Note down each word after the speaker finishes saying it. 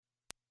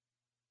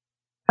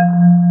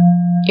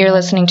You're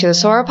listening to the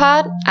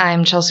Sauropod.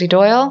 I'm Chelsea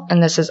Doyle,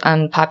 and this is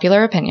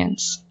Unpopular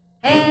Opinions.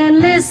 And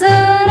listen,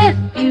 if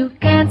you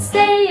can't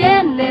say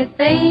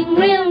anything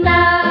real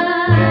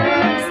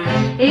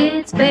nice,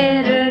 it's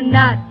better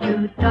not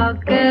to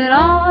talk at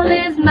all,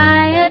 is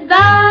my advice.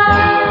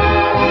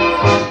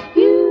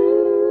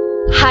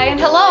 Hi and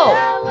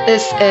hello.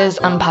 This is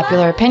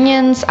Unpopular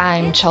Opinions.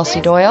 I'm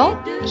Chelsea Doyle,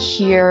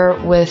 here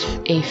with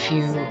a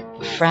few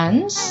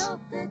friends.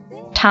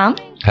 Tom.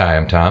 Hi,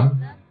 I'm Tom.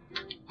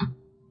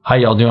 How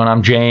y'all doing?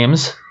 I'm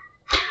James.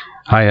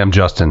 Hi, I'm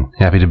Justin.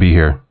 Happy to be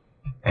here.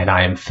 And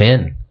I am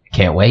Finn.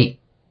 Can't wait.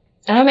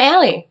 And I'm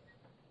Allie.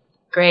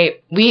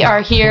 Great. We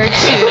are here to...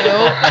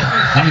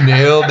 You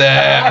nailed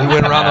that. We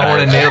went around the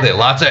horn and nailed it.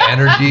 Lots of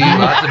energy,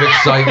 lots of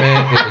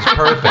excitement. It was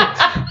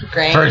perfect.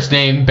 Great. First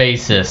name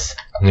basis.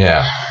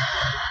 Yeah.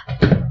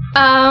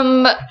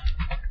 Now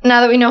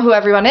that we know who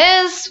everyone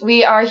is,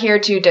 we are here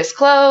to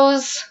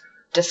disclose,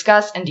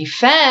 discuss, and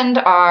defend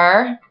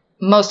our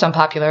most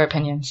unpopular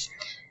opinions.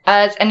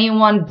 Is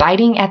anyone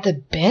biting at the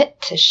bit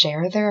to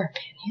share their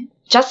opinion?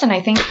 Justin, I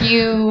think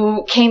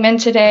you came in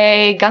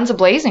today guns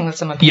a-blazing with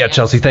some opinions. Yeah,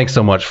 Chelsea, thanks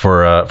so much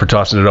for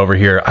tossing it over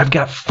here. I've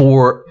got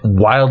 4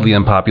 wildly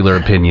unpopular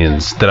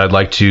opinions that I'd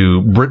like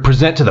to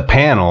present to the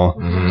panel.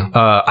 Mm-hmm.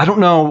 I don't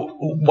know,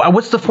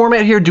 what's the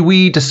format here? Do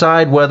we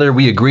decide whether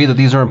we agree that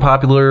these are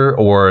unpopular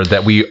or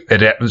that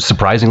it's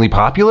surprisingly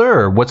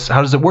popular, or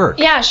how does it work?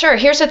 Yeah, sure.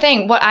 Here's the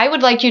thing. What I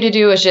would like you to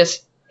do is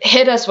just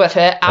hit us with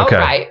it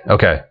outright.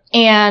 Okay.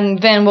 And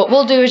then what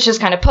we'll do is just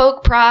kind of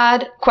poke,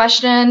 prod,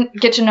 question,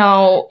 get to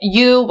know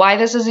you, why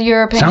this is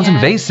your opinion. Sounds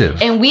invasive.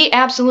 And we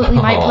absolutely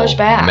might push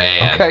back.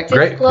 Man. Okay,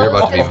 great. Disclose, You're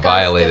about to be discuss,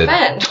 violated.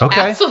 defend.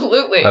 Okay.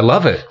 Absolutely. I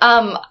love it.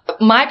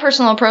 My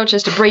personal approach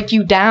is to break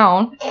you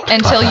down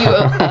until you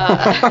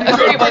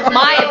agree with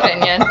my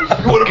opinion.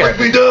 You want to break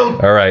me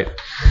down? All right.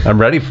 I'm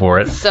ready for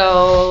it.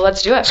 So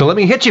let's do it. So let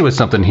me hit you with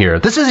something here.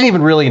 This isn't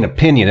even really an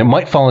opinion. It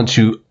might fall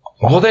into...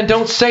 Well, then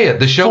don't say it.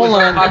 The show is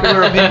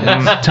Unpopular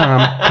Opinions.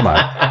 Tom, come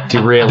on.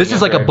 Derail This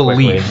is like a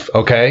belief,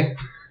 okay?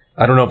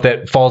 I don't know if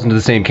that falls into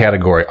the same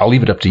category. I'll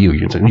leave it up to you.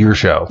 It's your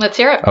show. Let's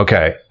hear it.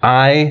 Okay.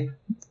 I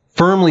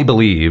firmly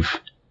believe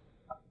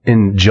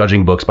in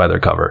judging books by their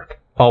cover.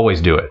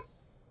 Always do it.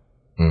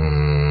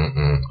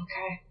 Mm-mm.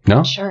 Okay.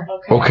 No? Sure.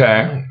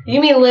 Okay. You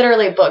mean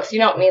literally books. You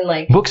don't mean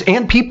like... Books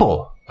and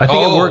people. I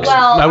think it works.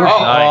 well, I work,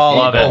 Oh,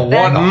 love it.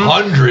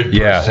 100%.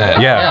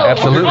 Yeah,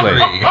 absolutely.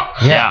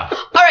 Yeah.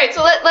 All right,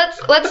 so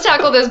let's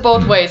tackle this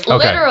both ways. Okay.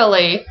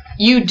 Literally,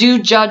 you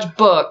do judge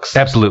books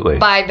Absolutely.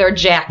 by their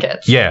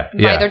jackets. By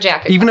their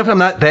jackets. Even if I'm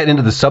not that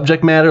into the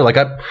subject matter, like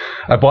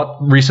I bought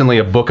recently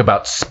a book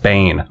about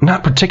Spain. I'm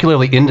not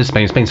particularly into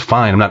Spain. Spain's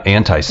fine. I'm not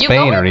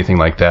anti-Spain or anything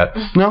like that.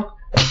 No.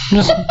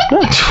 Just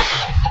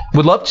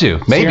would love to.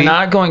 Maybe. So you're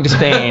not going to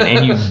Spain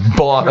and you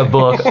bought a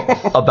book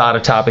about a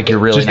topic you're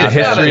really Just the not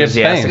history of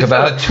enthusiastic Spain. It's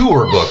about. not a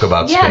tour book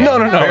about Yeah. Spain.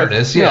 No.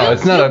 Fairness, No, yeah.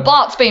 it's not you a...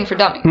 bought Spain for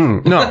Dummies.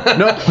 No.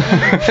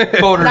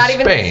 Voters Not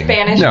even Spain.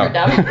 Spanish No. for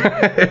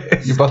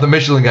dummies. You bought the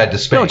Michelin Guide to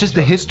Spain. No, just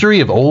the history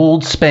of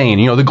old Spain.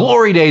 You know, the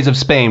glory days of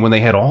Spain when they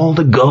had all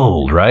the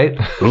gold, right?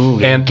 Ooh,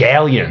 and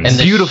galleons. And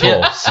the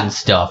beautiful. ships and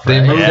stuff. They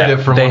right? moved it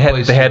from they one had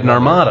place they to had an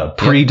another. armada,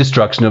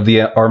 pre-destruction of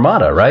the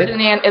armada, right?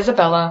 Ferdinand,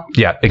 Isabella.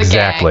 Yeah,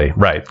 exactly.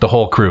 Right. The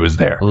whole crew is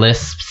there.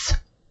 Lisps.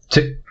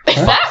 Is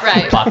that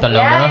right? Barcelona.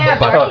 Yeah,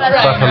 Barcelona.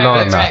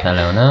 That's right.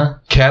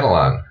 Barcelona.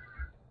 Catalan.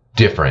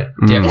 Different.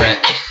 Different.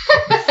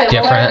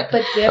 Different.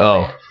 But different.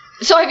 Oh,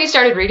 So have you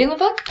started reading the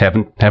book?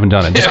 haven't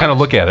done it. Just kind of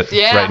look at it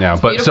Yeah, right now.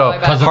 it's But beautiful, so I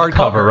bet.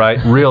 hardcover, right?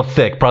 Real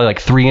thick, probably like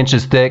 3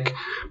 inches thick.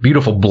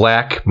 Beautiful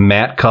black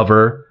matte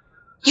cover.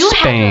 You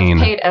Spain.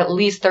 have to have paid at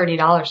least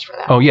 $30 for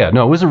that. Oh yeah,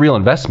 no, it was a real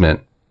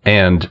investment,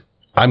 and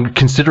I'm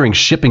considering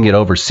shipping it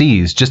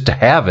overseas just to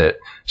have it.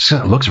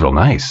 It looks real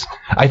nice.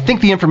 I think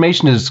the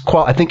information is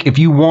I think if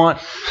you want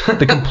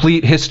the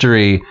complete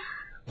history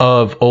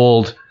of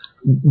old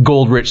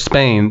gold-rich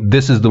Spain,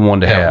 this is the one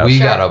to Yeah, have. we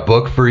got a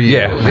book for you.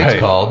 Yeah, right. It's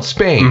called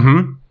Spain.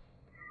 Mm-hmm.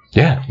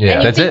 Yeah, Yeah. And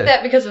you that's think it.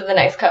 that because of the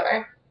nice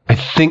cover. I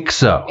think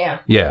so. Yeah.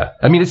 Yeah.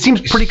 I mean, it seems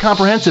pretty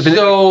comprehensive. And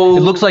So- it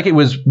looks like it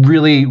was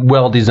really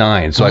well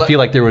designed. So I Let- feel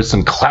like there was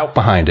some clout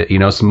behind it,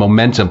 some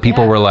momentum.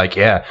 People were like,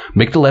 yeah,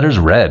 make the letters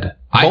red.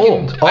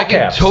 Bold. all I can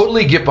caps.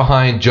 totally get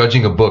behind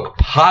judging a book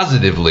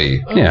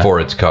positively Yeah. for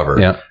its cover.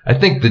 Yeah. I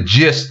think the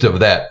gist of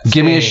that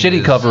Give me a saying shitty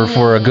is cover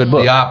for a good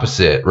book. The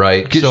opposite,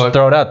 right? Just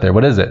throw it out there.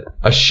 What is it?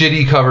 A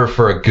shitty cover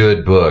for a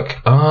good book.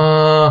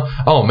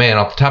 Oh man,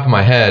 off the top of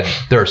my head,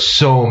 there are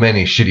so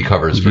many shitty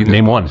covers for good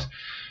Name books. one.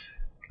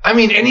 I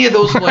mean, any of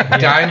those like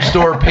dime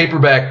store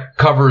paperback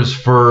covers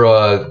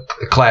for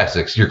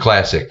classics, your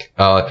classic.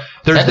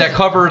 There's that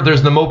cover.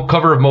 There's the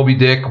cover of Moby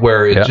Dick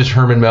where it's just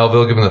Herman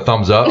Melville giving the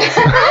thumbs up.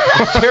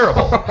 It's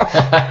terrible.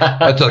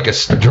 That's like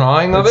a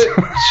drawing of it.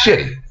 It's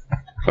shitty,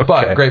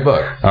 but great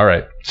book. All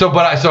right. So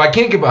I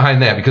can't get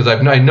behind that because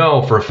I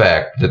know for a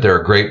fact that there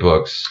are great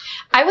books.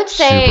 I would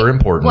say Super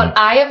important. what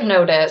I have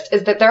noticed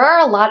is that there are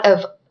a lot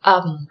of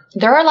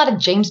there are a lot of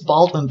James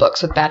Baldwin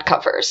books with bad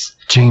covers.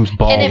 James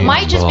Baldwin. And it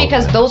might just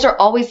because those are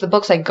always the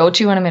books I go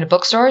to when I'm in a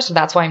bookstore, so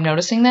that's why I'm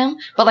noticing them.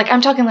 But like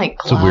I'm talking like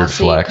a weird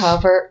glossy flex.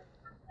 cover.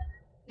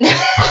 You're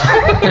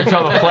talking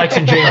about Flex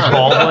and James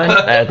Baldwin?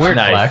 That's Weird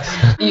nice.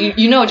 flex.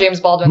 You know James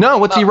Baldwin. No,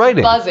 what's he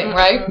writing? Buzzing,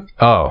 right?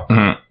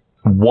 Oh.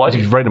 What?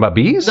 He's writing about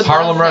bees? The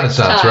Harlem Buzz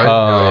Renaissance, Next right?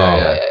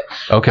 Time.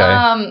 Oh,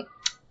 Okay.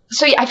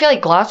 So yeah, I feel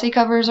like glossy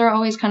covers are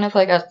always kind of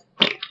like a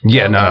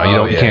yeah, no, you Oh,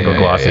 don't. You yeah, can't go yeah,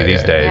 glossy yeah,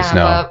 these yeah. days. yeah,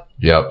 No. but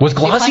Yep. Was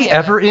glossy plenty of-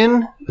 ever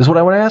in? Is what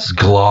I want to ask.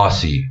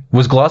 Glossy.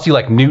 Was glossy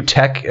like new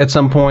tech at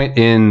some point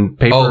in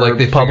paper Oh, like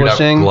they figured out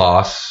publishing?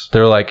 gloss.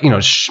 They're like,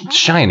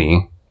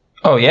 shiny.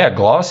 Oh yeah,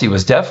 glossy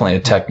was definitely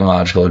a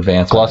technological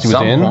advancement. Glossy was at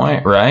some in?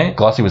 point, right?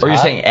 Glossy was Or you're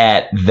hot? saying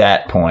at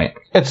that point?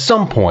 At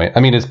some point. I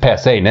mean, it's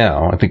passe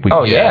now. I think we.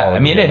 Oh yeah, all I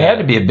mean agree it on had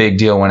that. to be a big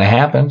deal when it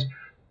happened.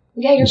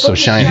 yeah, your So book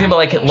is shiny. You think about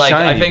like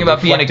Shiny, I think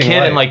about being a reflecting kid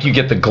light. and like you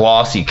get the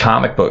glossy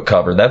comic book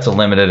cover. That's a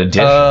limited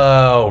edition.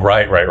 Oh,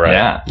 right.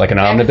 Yeah. Like an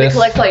Yeah, 'cause it omnibus.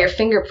 collects all your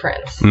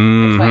fingerprints.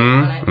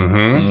 Mm-hmm.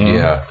 Mm-hmm.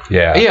 Yeah.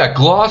 Yeah. Yeah,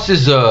 gloss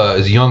is a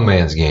young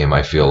man's game,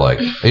 I feel like.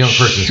 A young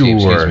person's game,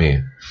 excuse Sure.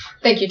 me.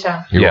 Thank you,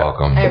 Tom. You're Yeah.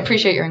 welcome. I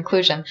appreciate your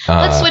inclusion.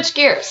 Let's switch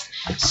gears.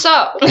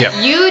 So,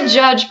 Yeah. you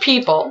judge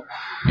people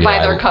by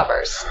Yeah, their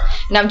covers.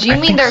 Now, do you I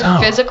mean think their so.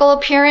 physical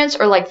appearance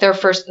or like the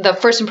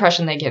first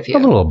impression they give A you?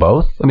 little of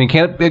both. I mean,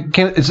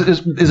 is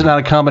it not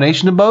a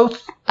combination of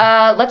both?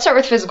 Let's start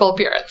with physical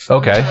appearance.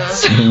 Okay.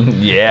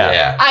 yeah.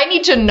 Yeah. I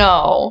need to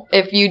know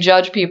if you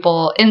judge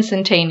people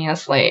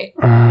instantaneously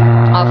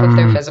off of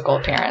their physical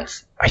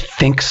appearance. I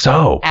think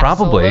so.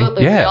 Probably.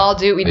 Absolutely. We Yeah. all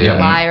do. We do Yeah.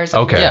 liars.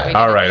 Okay. Yeah.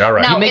 All right. All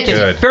right. Now, You make is-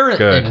 it Good.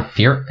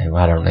 Good.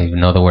 I don't even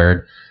know the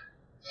word.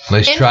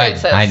 Nice try,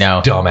 Inferences. I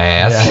know.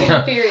 dumbass.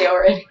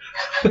 Inferiority.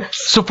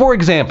 So, for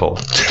example,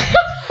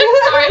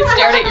 Sorry, I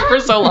stared at you for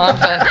so long.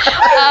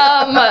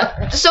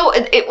 But, so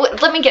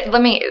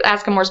let me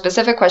ask a more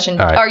specific question.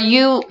 All right. Are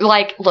you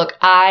like, look,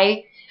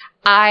 I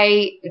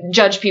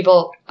judge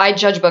people. I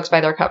judge books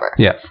by their cover.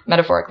 Yeah.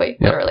 Metaphorically,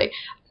 Yeah. literally.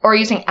 Or are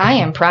you saying I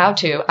am proud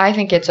to? I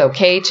think it's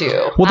okay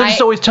to. well, they're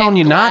just always telling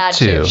you not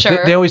to.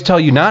 Sure. They always tell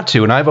you not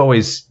to, and I've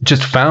always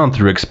just found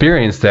through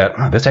experience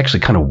that this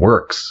actually kind of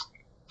works.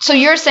 So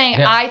you're saying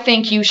Yeah. I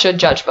think you should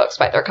judge books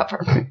by their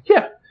cover.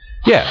 Yeah.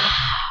 Yeah.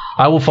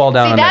 I will fall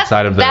down on that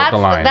side of the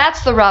line.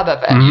 That's the rub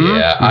of it. Mhm.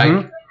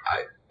 Yeah,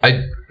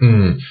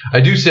 Mhm. I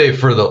do say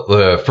for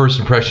the first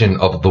impression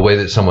of the way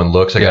that someone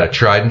looks, I got a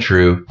tried and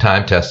true,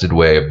 time-tested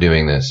way of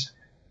doing this.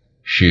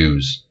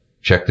 Shoes.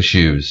 Check the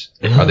shoes.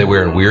 Are they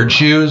wearing weird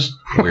shoes?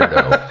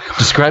 Weirdo.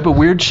 Describe a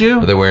weird shoe.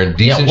 Are they wearing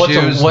decent what's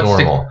a- shoes? what's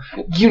the- Normal.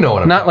 You know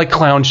what I'm Not like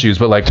clown shoes,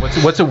 but like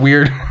what's a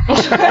weird?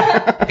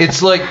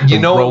 It's like, you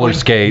know, Roller when,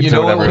 skates you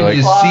know or whatever, when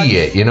you like- see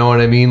it. You know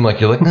what I mean?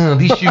 Like, you're like, no,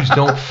 these shoes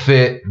don't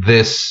fit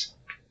this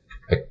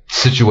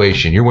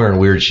situation. You're wearing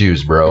weird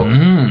shoes, bro.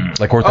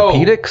 Like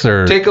orthopedics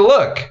or Take a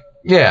look.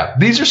 Yeah,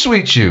 these are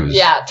sweet shoes.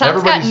 Yeah, Tom's got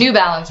Everybody's- New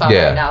Balance on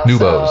Yeah, right now.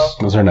 Nubos. So.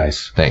 those are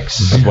nice. Thanks.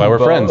 That's why we're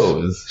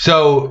friends.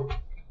 So,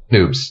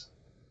 noobs.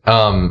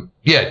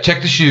 Yeah,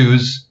 check the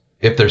shoes.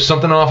 If there's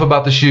something off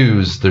about the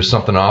shoes, there's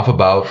something off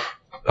about.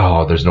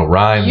 Oh, there's no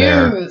rhyme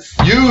there. Use.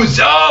 Use.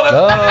 Oh,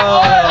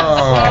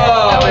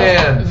 that's. Oh,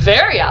 man.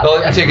 Very Well,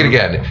 let me obvious. take it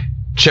again.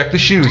 Check the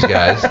shoes,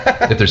 guys.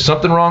 If there's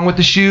something wrong with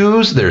the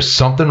shoes, there's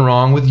something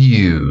wrong with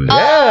you.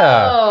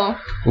 Yeah. Oh.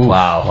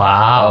 Wow.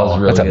 Wow.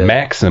 That's a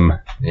maxim.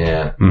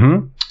 Yeah.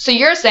 Mm-hmm. So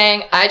you're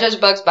saying I judge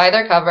books by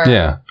their cover.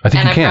 Yeah, I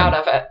think and you I'm can.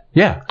 proud of it.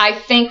 Yeah, I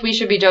think we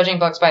should be judging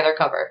books by their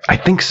cover. I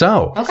think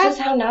so. This is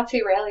how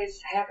Nazi rallies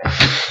happen.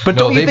 But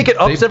No, don't you they- think it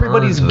ups they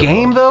everybody's burned the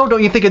game, book. though?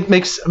 Don't you think it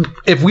makes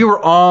if we were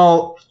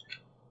all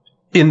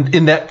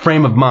in that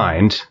frame of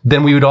mind,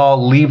 then we would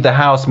all leave the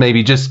house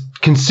maybe just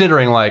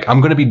considering like I'm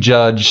going to be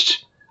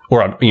judged,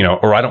 or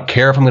or I don't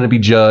care if I'm going to be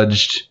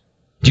judged.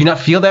 Do you not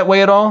feel that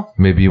way at all?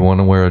 Maybe you want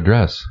to wear a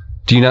dress.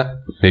 Do you not?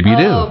 Maybe you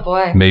do. Oh,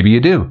 boy. Maybe you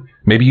do.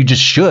 Maybe you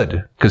just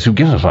should, because who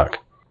gives a fuck?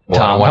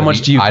 Tom, how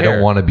much do you I care?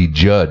 don't want to be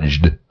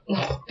judged.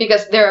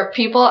 Because there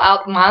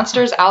are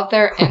monsters out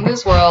there in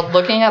this world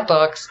looking at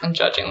books and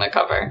judging the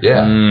cover.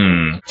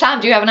 Yeah,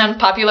 Tom, do you have an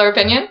unpopular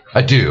opinion?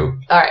 I do.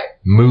 All right.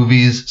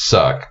 Movies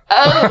suck.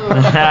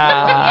 Oh.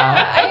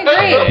 Yeah, I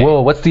agree.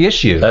 Whoa, what's the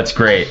issue? That's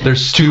great. They're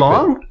stupid.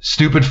 long?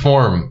 Stupid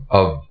form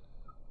of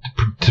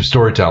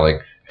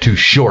storytelling. Too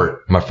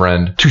short, my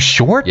friend. Too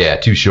short? Yeah,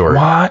 too short.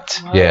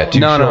 What? Yeah, too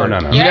No, short. no,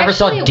 no, no. You You're never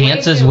saw actually way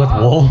Dances too with long.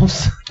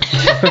 Wolves?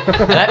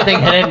 That thing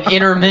had an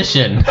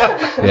intermission.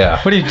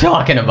 Yeah. What are you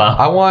talking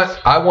about?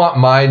 I want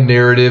my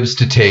narratives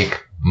to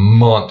take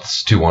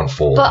months to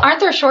unfold. But aren't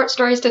there short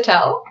stories to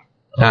tell?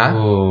 Huh?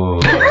 Ooh.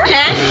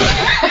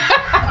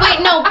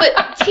 Wait, no,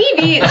 but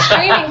streaming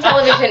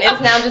television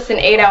is now just an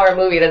 8-hour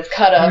movie that's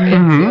cut up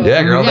into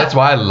Yeah, girl, that's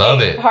why I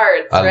love it.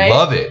 parts, I right?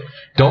 love it.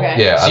 Don't.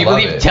 Okay. Yeah, So I you love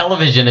believe it.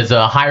 television is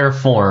a higher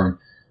form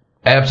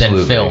Absolutely.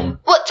 than film?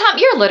 Well, Tom,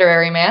 you're a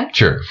literary man.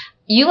 Sure.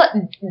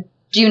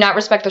 Do you not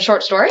respect the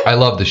short story? I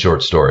love the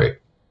short story.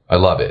 I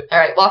love it. All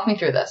right, walk me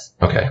through this.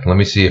 Okay, let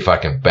me see if I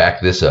can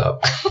back this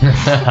up.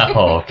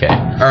 Oh, okay.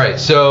 All right,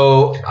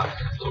 so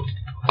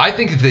I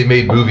think if they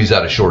made movies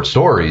out of short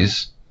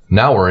stories,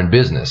 now we're in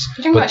business.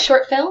 You're talking about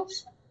short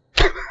films?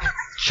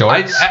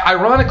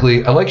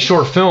 Ironically, I like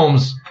short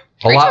films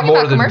a Are you lot talking more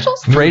about than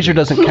commercials? Frasier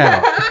doesn't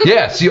count.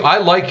 Yeah, see, I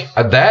like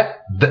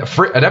that.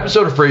 An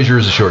episode of Frasier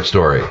is a short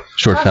story.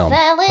 Short film.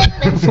 An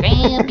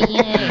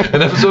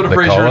episode of They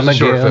call Frasier is him a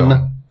short again.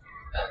 film.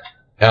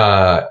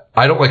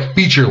 I don't like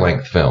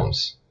feature-length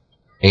films,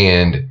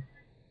 and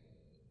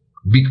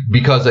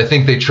because I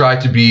think they try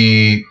to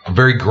be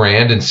very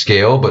grand in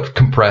scale, but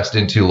compressed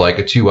into like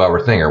a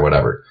 2-hour thing or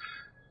whatever.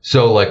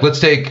 So, like, let's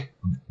take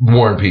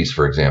War and Peace,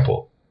 for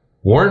example.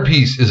 War and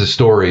Peace is a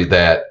story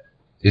that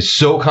is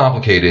so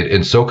complicated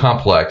and so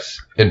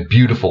complex and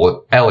beautiful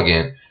and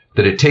elegant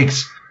that it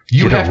takes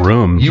you Get a have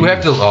room, to, you geez.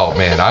 have to. Oh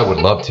man, I would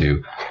love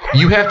to.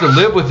 You have to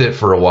live with it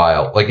for a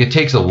while. Like, it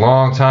takes a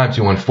long time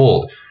to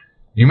unfold.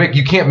 You make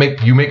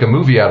a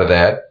movie out of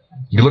that.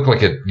 You look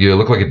like a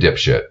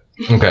dipshit.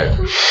 Okay.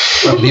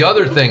 The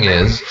other thing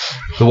is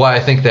why I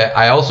think that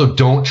I also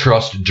don't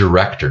trust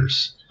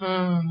directors.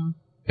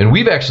 And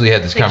we've actually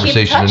had this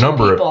conversation a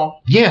number of.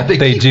 Yeah,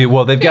 They do.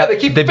 Well, they've got they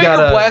keep they've finger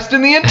got a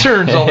blasting the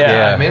interns all the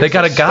yeah, time. Man. they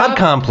got a god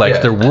complex.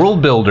 Yeah. They're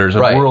world builders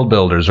of Right. world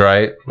builders,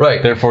 right?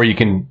 Right. Therefore, you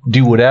can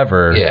do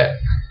whatever. Yeah.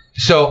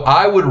 So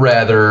I would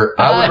rather.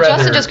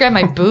 Justin just grabbed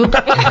my boob.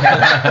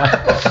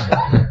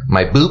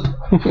 my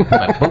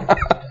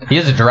boop. He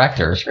is a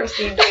director.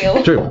 Proceed,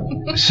 deal.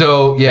 True.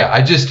 So yeah,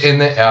 I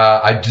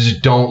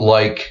just don't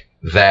like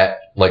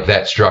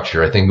that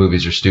structure. I think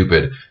movies are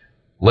stupid.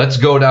 Let's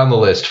go down the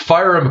list.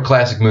 Fire a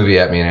classic movie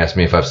at me and ask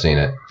me if I've seen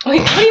it.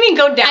 Wait, what do you mean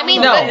go down? I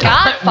mean, the The list?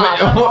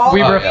 Godfather.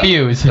 We Oh, yeah.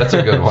 refuse. That's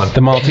a good one.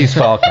 The Maltese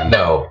Falcon.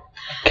 No,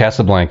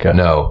 Casablanca.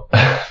 no,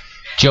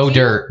 Joe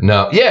Dirt.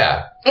 no.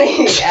 Yeah,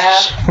 Yeah.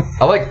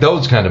 I like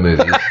those kind of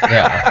movies.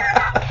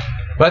 Yeah.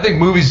 But I think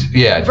movies.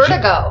 Yeah.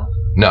 Vertigo.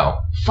 No.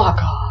 Fuck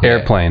off.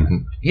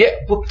 Airplane. Yeah,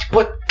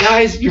 but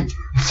guys, you're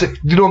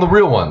doing the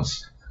real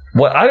ones.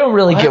 What I don't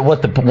really get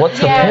what's the point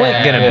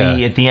gonna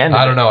be at the end.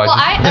 I don't know. Well,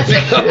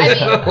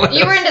 I mean,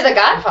 you were into The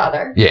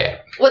Godfather. Yeah,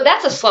 Well,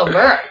 that's a slow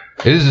burn.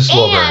 it is a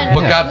slow burn. And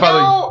But Godfather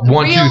no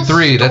 1, 2, real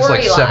 3, that's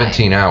like storyline.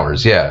 17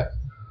 hours. Yeah,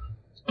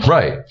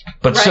 right.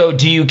 But so,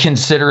 do you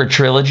consider a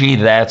trilogy?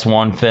 That's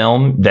one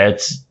film.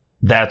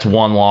 That's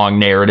one long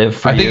narrative.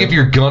 For I think you? if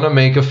you're gonna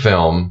make a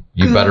film,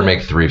 you better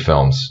make 3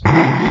 films.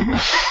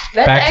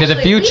 That's Back to the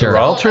actually Future. feasible.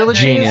 All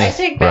trilogies. I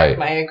take back Right.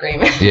 my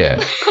agreement.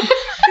 Yeah.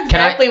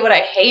 Exactly what I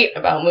hate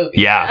about movies.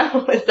 Yeah.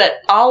 now is that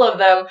all of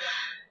them,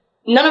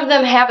 none of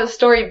them have a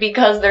story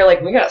because they're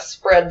like, we gotta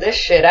spread this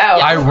shit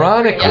out.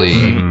 Ironically,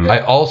 Mhm. I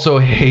also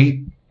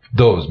hate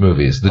those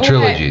movies, the Okay.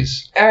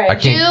 trilogies. All right. I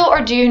Do can't.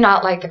 or do you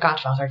not like The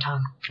Godfather,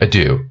 Tom? I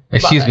do.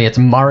 Excuse me, it's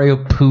Mario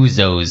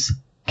Puzo's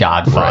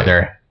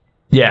Godfather,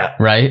 yeah,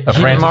 right?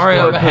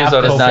 Mario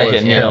Puzo does not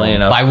get nearly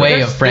enough. By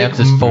way of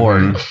Francis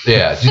Ford.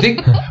 Yeah. Do you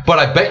think? But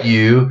I bet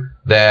you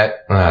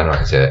that I don't know how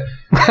to say that.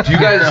 Do you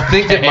guys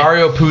think that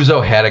Mario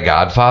Puzo had a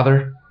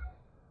godfather?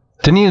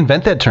 Didn't he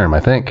invent that term? I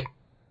think.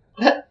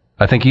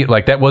 I think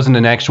that wasn't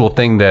an actual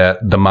thing that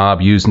the mob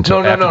used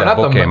until after that not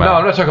book the came no. out.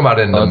 I'm not talking about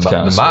it in Oh, it's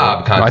kinda the mob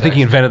sweet. context. No, I think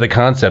he invented the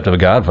concept of a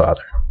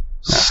Godfather.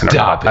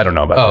 Stop. I don't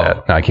know about Oh.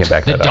 that. No, I can't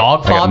back The that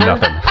up. I got Dogfather?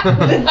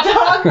 nothing.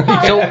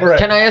 So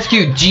can I ask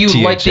you, do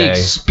you like the THA.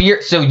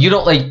 experience? So you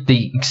don't like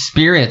the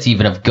experience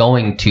even of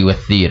going to a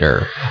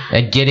theater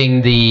and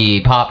getting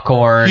the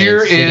popcorn Here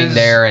and sitting is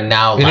there and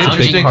now An lounging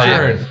interesting part?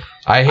 turn.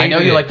 I know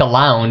you like the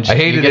lounge. I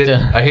hated You it. get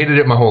to- I hated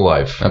it my whole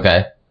life.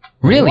 Okay.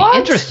 Really What?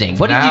 interesting.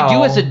 What did Now-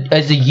 you do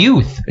as a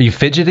youth? Are you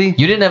fidgety?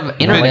 You didn't have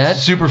internet.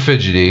 Super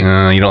fidgety. You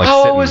don't like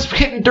I sitting. was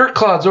hitting dirt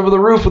clods over the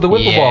roof with a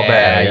wiffle ball Yeah,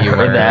 bat. you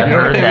heard that. You know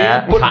what Heard I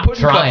that. mean? Pudding cups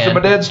Trying. in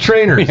my dad's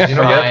trainers. You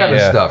know, that kind of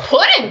Yeah. stuff.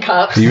 Pudding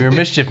cups. You were a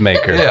mischief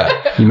maker. Yeah.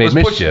 You made Was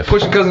mischief.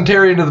 pushing cousin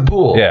Terry into the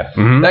pool. Yeah.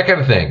 Mhm. That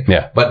kind of thing.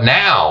 Yeah. But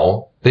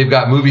now they've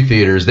got movie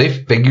theaters.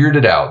 They've figured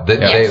it out.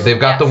 Yes. They've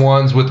got Yes. the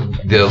ones with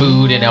the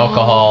Food and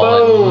alcohol.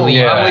 Boom. And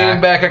lean I'm back.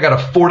 leaning back. I got a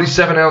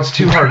 47-ounce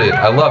two-hearted.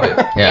 I love it.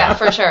 Yeah,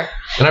 for sure.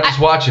 And I'm just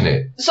watching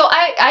it. So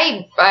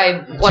I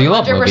So you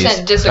love 100% movies.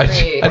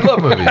 disagree I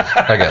love movies,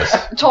 I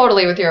guess.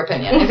 totally with your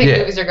opinion. I think Yeah.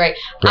 movies are great.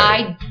 Right.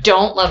 I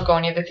don't love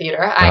going to the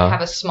theater. I Uh-huh.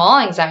 have a small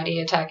anxiety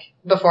attack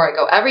before I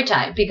go every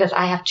time because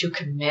I have to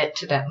commit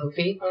to that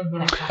movie.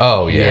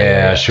 Oh yeah,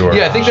 Yeah, sure.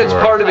 Yeah, I think that's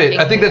Sure. part of it.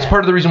 I think that's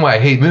part of the reason why I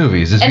hate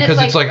movies is And because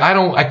it's it's like I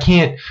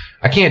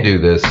can't do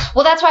this.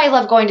 Well, that's why I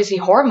love going to see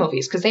horror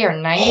movies because they are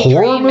 93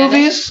 Horror minutes.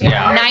 movies?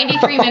 Yeah.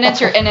 93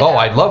 minutes. You're in it. Oh,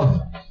 I love.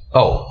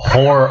 Oh,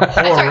 Horror.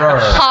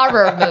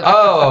 Horror movie.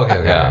 oh,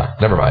 okay.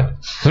 Never mind.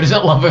 Who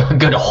doesn't love a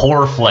good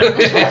horror flick?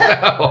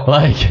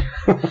 Like,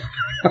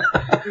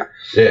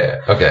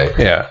 Yeah. Okay.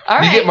 Yeah. All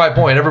right. You get my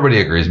point.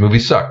 Everybody agrees.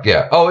 Movies suck.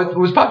 Yeah. Oh, it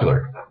was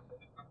popular.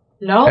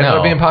 no, Ended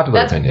up being popular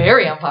that's opinion.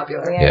 very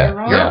unpopular. Yeah.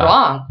 You're Yeah.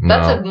 wrong.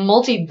 That's No. a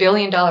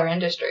multi-billion-dollar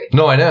industry.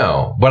 No, I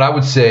know, but I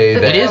would say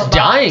But that it is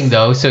dying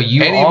though. So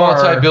you any are.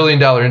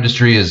 multi-billion-dollar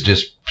industry is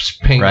just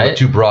painted Right? with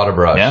too broad a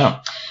brush. Yeah.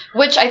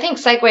 Which I think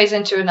segues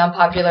into an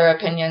unpopular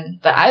opinion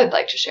that I would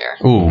like to share.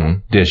 Ooh,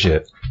 Mhm. dish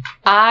it.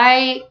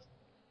 I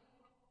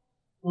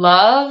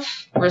love,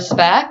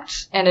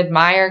 respect, and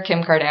admire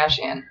Kim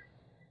Kardashian.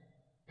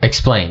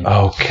 Explain.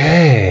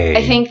 Okay.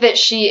 I think that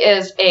she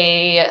is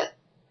a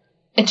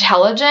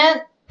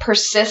intelligent,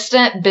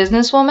 persistent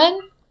businesswoman.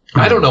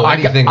 I don't know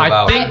anything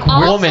about. I think I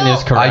also- woman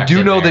is correct. I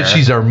do in know there. that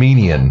she's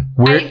Armenian.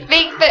 I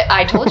think that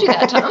I told you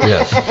that, Tom.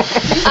 Yes.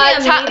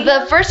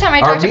 The first time I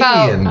talked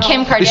Armenian. about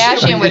Kim Is she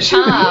Kardashian with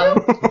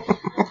Tom.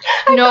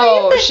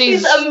 No,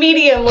 She's a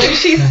medium when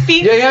she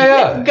speaks.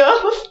 Yeah. with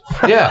ghosts.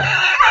 Yeah,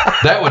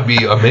 that would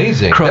be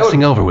amazing.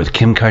 Crossing over with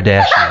Kim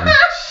Kardashian.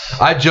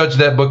 I judged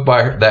that book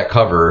by that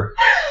cover,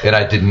 and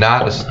I did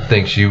not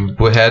think she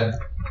had.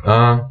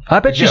 I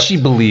bet you gift.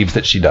 she believes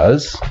that she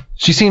does.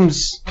 She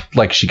seems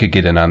like she could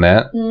get in on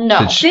that. No.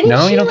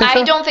 No, you don't think so?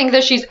 I don't think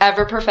that she's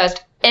ever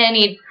professed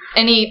any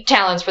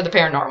talents for the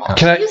paranormal.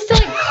 Can I? You used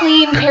to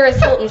clean Paris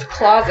Hilton's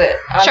closet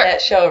on Sure.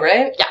 that show,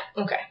 right? Yeah.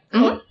 Okay.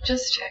 Mhm.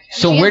 Just checking.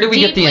 So She's where do we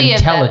get the deeply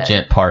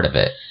intelligent part of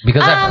it?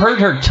 Because I've heard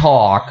her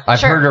talk. I've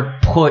Sure. heard her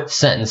put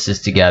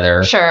sentences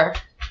together. Sure.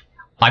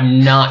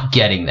 I'm not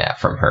getting that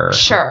from her.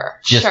 Sure.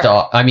 Just,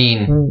 sure. I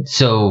mean,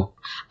 so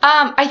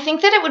I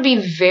think that it would be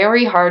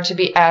very hard to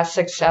be as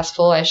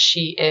successful as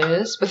she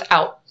is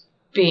without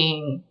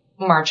being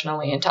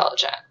marginally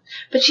intelligent.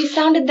 But she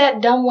sounded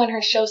that dumb when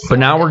her show started. But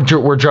now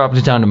we're dropping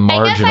it down to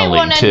I guess I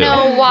want marginally to too.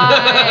 know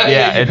why.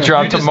 Yeah, it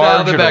dropped You to just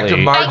dialed it back to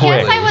marginally. mar- I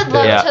guess I would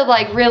love Yeah.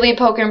 to really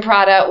poke and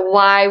prod at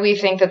why we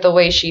think that the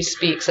way she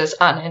speaks is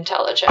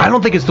unintelligent. I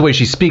don't think it's the way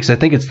she speaks. I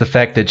think it's the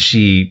fact that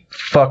she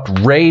fucked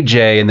Ray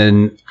J and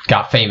then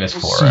got famous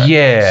for it.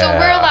 yeah. So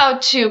we're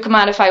allowed to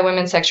commodify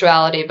women's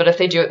sexuality, but if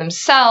they do it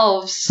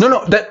themselves,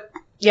 No, that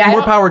Yeah, I more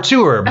don't- power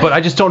to her. But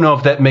I just don't know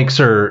if that makes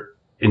her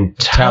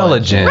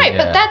intelligent. right?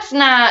 Yeah. But that's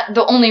not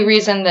the only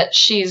reason that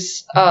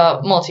she's a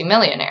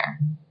multimillionaire.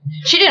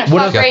 She didn't What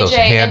fuck if- got Ray those J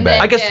and handbags?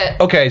 then I guess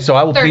get- okay. So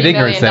I will plead $30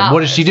 ignorance then. million.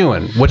 What is she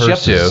doing? What's she up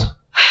Purses. to?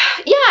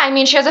 Yeah, I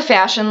mean, she has a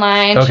fashion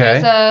line. She Okay.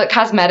 has a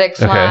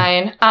cosmetics Okay.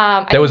 line.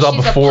 That was all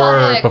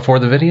before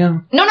the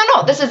video. No.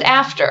 This is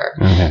after.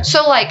 Okay.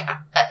 So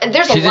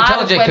there's She's a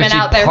lot of intelligent women because she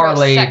out there who have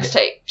parlayed sex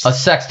tapes, a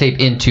sex tape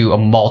into a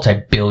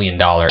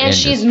multi-billion-dollar and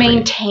industry. she's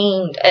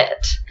maintained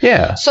it.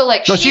 Yeah. So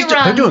No, she they're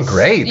runs, doing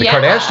great. The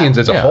yeah, Kardashians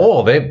as a Yeah.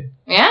 whole, they're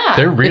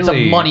Yeah. really It's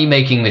a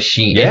money-making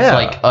machine. Yeah.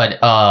 It's like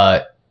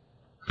an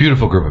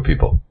Beautiful group of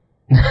people.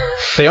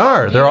 They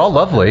are. They're all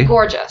lovely.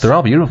 gorgeous. They're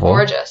all beautiful.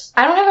 gorgeous.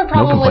 I don't have a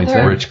problem with complaints her.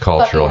 there. Rich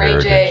cultural fucking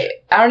Ray J. heritage.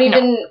 I don't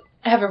even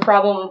have a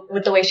problem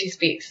with the way she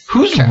speaks.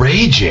 Who's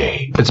Ray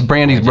J? It's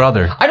Brandy's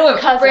brother. I don't have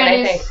Cousin,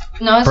 I think. Brandy's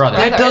no, it's Brother.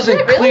 That doesn't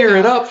Is it really? clear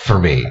it up for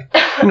me.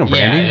 You know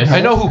Brandy. Yeah,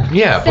 I know who.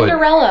 Yeah, but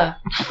Cinderella.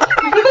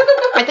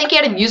 I think he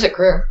had a music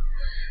career.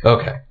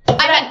 okay.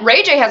 I mean,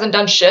 Ray J hasn't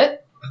done shit.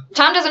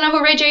 Tom doesn't know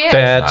who Ray J is.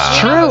 That's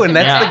You know true, who and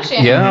that's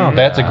Kim the Kardashian is.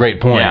 that's a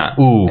great point. Yeah.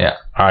 Ooh. Yeah.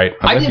 All right.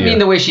 I didn't mean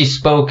the way she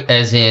spoke,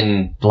 as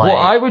in like.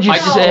 Well, I would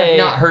just just say- have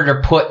not heard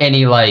her put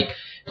any like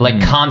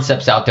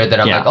concepts out there that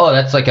I'm Yeah. like, oh,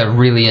 that's like a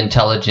really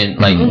intelligent,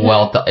 like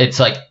it's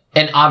like,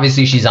 and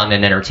obviously she's on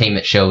an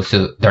entertainment show,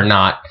 so they're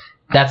not.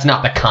 That's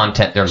not the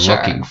content they're Sure.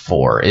 looking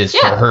for. Is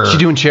Yeah. for her. She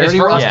doing charity Is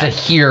for work? us Yeah. to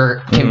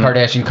hear Kim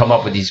Kardashian come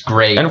up with these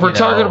great. And if we're you know-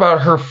 talking about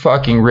her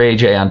fucking Ray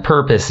J on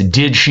purpose,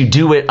 did she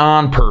do it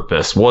on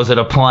purpose? Was it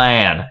a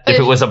plan? If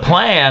it was a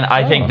plan,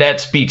 I think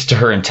that speaks to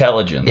her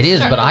intelligence. it is,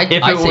 but I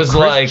If I it say was Kris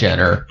like,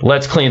 Jenner.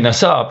 let's clean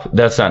this up,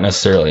 that's not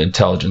necessarily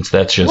intelligence.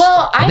 That's just.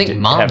 Well, I think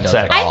mom have does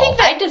sex. it I all.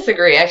 think I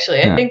disagree, actually.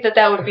 Yeah. I think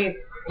that would be...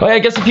 Well, I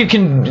guess if you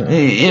can. spin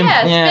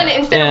it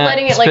instead of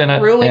letting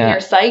it, ruin your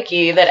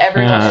psyche that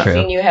everyone's Yeah. True.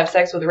 seen you have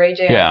sex with Ray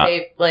J on Yeah.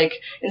 tape.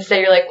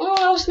 Instead you're like,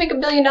 I'll just make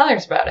 $1 billion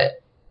about it.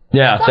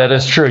 Yeah, that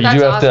is true. You That's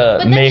do have awesome. to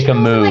But then make she a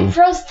also, move.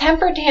 throws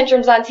temper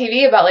tantrums on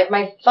TV about,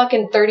 my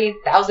fucking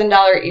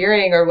 $30,000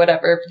 earring or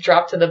whatever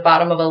dropped to the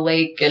bottom of a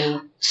lake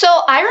and... So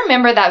I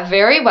remember that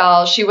very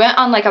well. She went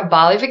on a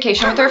Bali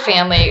vacation with her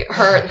family.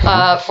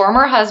 Her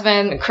former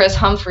husband, Chris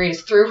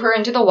Humphries, threw her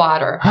into the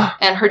water,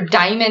 and her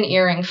diamond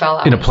earring fell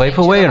out. in a and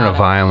playful sank to way the or in a bottom.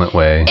 violent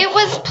way? It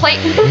was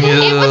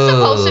It was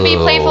supposed to be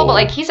playful,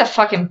 but he's a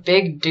fucking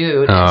big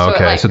dude. and Oh,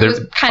 okay. So it there was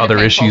kind of other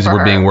painful issues for were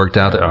her. being worked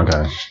out.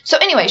 Okay. So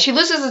anyway, she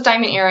loses this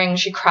diamond earring.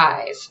 She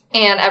cries,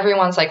 and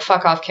everyone's like,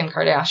 "Fuck off, Kim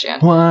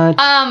Kardashian." What?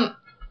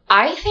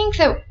 I think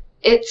that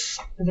it's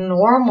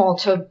normal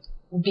to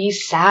be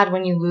sad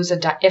when you lose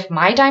if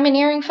my diamond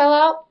earring fell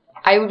out,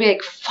 I would be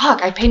like,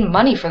 fuck, I paid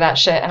money for that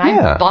shit, and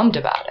Yeah. I'm bummed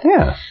about it.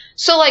 Yeah.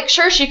 So,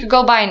 sure, she could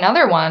go buy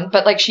another one,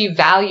 but, she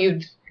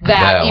valued that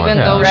That one, even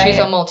yeah. though she's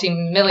Right. a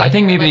multi-millionaire. I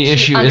think maybe the she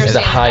issue is the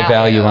understands high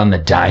value on the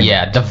diamond.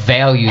 Yeah, the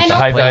value. And she's the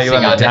high value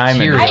placing on the diamond.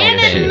 material And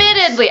issues.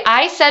 admittedly,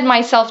 I said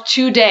myself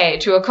today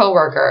to a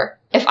coworker,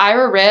 if I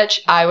were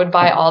rich, I would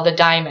buy all the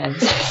diamonds.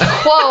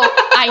 Quote,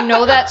 I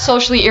know that's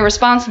socially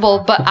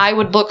irresponsible, but I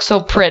would look so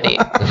pretty.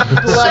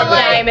 Blood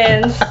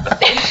diamonds.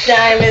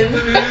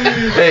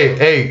 Diamonds.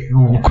 Hey,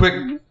 quick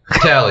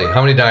tally. How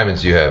many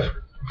diamonds do you have?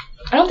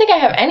 I don't think I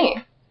have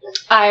any.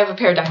 I have a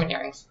pair of diamond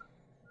earrings.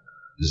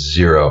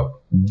 0.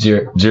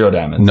 Zero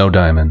diamonds. No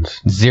diamonds.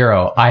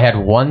 0. I had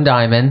 1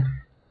 diamond,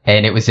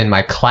 and it was in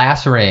my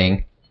class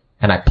ring,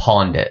 and I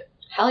pawned it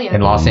Hell yeah.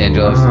 in Los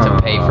Angeles to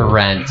pay for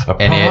rent,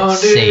 and it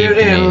saved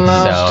me. So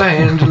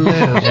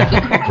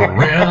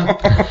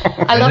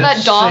I love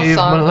that Dawes Saved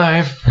song. my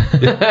life.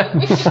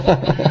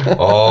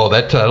 Oh,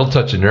 that'll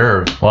touch a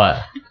nerve.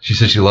 What? She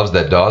says she loves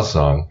that Dawes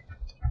song.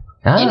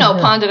 You know,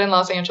 Ponded in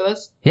Los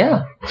Angeles.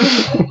 Yeah.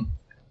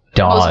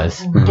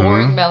 Dawes. Most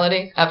boring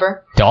melody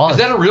ever. Dawes. Is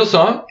that a real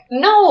song?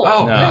 No.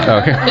 Oh, No.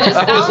 Okay. It just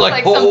I was sounds like,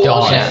 like some oh,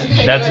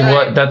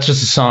 bullshit. That's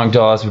just a song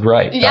Dawes would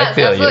write. Yes, I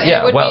feel you. absolutely. It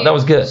Yeah, would well, be that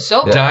was good.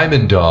 So good.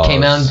 Diamond Dawes.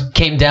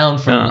 Came down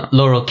from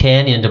Laurel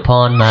Canyon to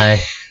pawn my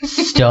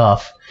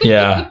stuff.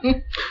 Yeah.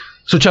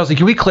 So Chelsea,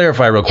 can we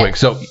clarify real quick?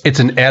 So it's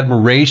an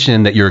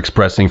admiration that you're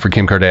expressing for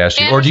Kim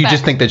Kardashian, And or do you just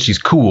respect. think that she's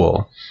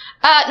cool?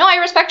 No, I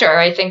respect her.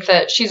 I think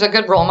that she's a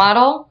good role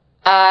model.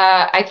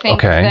 I think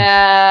Okay.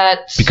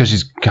 that Because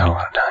she's got a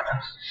lot of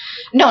diamonds.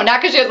 no,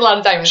 not because she has a lot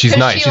of diamonds. She's 'cause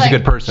nice. she, She's a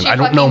good person. she I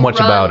don't know fucking much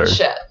about runs her.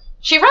 Shit.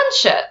 She runs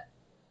shit,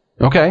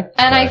 Okay.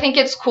 and I think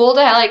it's cool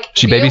to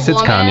She be a babysits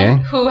woman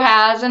Kanye. who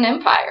has an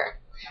empire.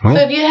 So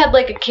if you had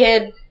like a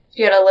kid, if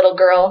you had a little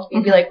girl,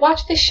 you'd be like,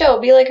 watch this show,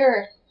 be like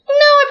her. No,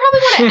 I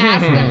probably wouldn't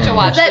ask them to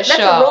watch the That's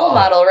show. a role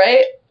model,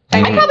 right?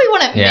 I probably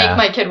wouldn't Yeah. make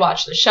my kid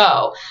watch the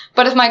show.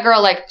 But if my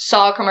girl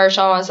saw a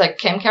commercial and was like,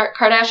 Kim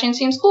Kardashian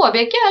seems cool, I'd be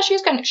like, yeah,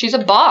 she's a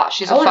boss.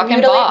 She's I a would fucking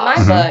mutilate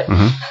boss. my butt.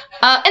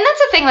 And that's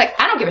the thing, I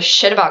don't give a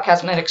shit about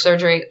cosmetic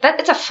surgery.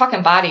 It's a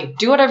fucking body.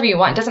 Do whatever you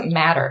want. It doesn't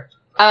matter.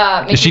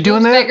 Is she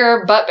doing that?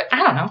 Bigger, but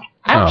I don't know.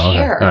 I don't okay.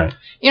 care. All right.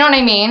 You know what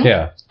I mean?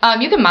 Yeah.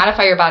 You can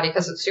modify your body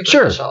because it's Sure.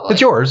 superficial. It's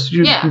yours.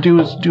 You Yeah.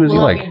 do as you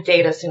We'll like. be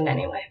data soon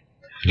anyway.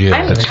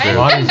 Yeah, that's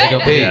I'm- true.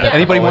 Hey,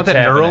 Anybody want that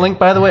Neuralink,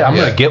 by the way? I'm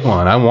Yeah. going to get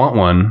one. I want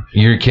one.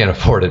 You can't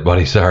afford it,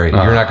 buddy. Sorry.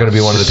 You're not going to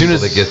be one of the As soon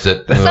people as- that gets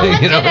it. Someone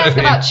You know did what I ask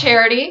mean? about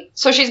charity,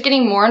 so she's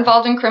getting more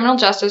involved in criminal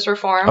justice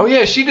reform. Oh,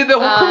 yeah. She did that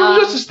whole criminal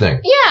justice thing.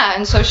 Yeah,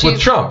 and so With she's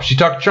Trump. She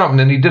talked to Trump and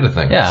then he did a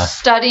thing. Yeah.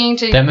 studying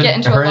to Them get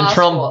and into her a law and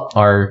Trump school.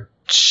 are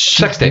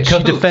Sex tape.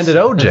 She defended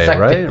OJ, Sex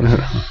right?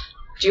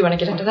 Do you want to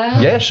get into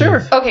that? Yeah,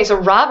 sure. Okay, so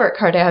Robert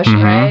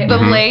Kardashian, right? The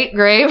late,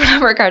 great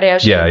Robert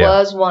Kardashian Yeah, yeah.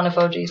 was one of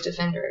OJ's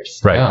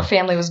defenders. Right. Yeah. Her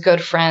family was good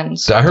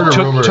friends. So I heard a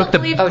rumor. Took I the.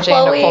 believe OJ and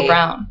Chloe Nicole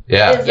Brown.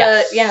 Yeah. is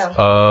Yes. yeah.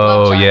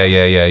 Oh, Love yeah,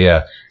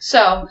 yeah.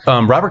 So,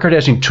 Robert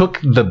Kardashian took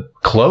the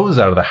clothes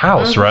out of the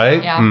house,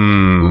 right? Yeah.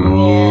 And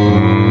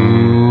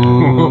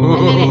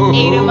then it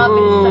ate him up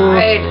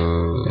inside.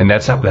 And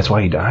that's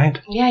why he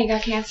died. Yeah, he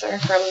got cancer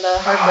from the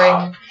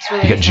heartbreak. It's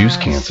really He got juice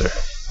sad. cancer.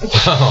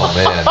 Oh,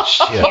 man.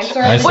 Shit.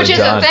 Cancer. Nicely which is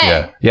done. a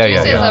thing. Yeah,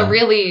 Juice yeah. is a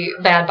really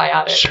bad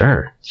biotic.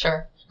 Sure.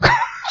 Sure.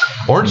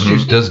 Orange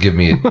juice does give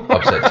me an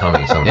upset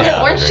tummy sometimes.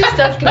 Yeah. Orange juice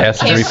does give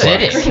Acid cancer.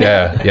 reflux. acidic.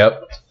 Yeah.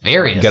 Yep.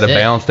 very You got to acidic.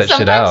 balance that shit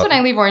Sometimes out. when I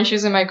leave orange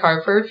juice in my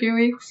car for a few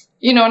weeks,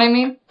 you know what I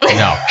mean?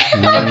 No.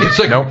 It's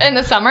like, Nope. In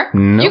the summer?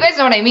 Nope. You guys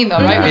know what I mean, though,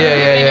 right? Yeah, When you're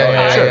yeah, in your yeah, car.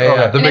 yeah, yeah, yeah.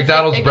 The And it's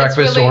McDonald's it gets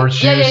breakfast really- orange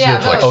juice. Yeah, yeah, yeah.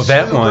 It's like, No, Oh,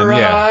 that one. super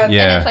Yeah. hot.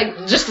 Yeah. And it's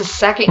like just the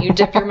second you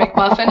dip your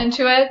McMuffin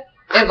into it,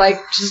 it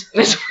just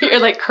it's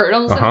weird,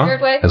 curdles in a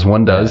weird way. As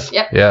one does.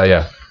 Yep.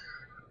 Yeah.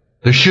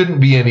 There shouldn't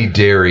be any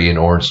dairy in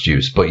orange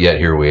juice, but yet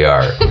here we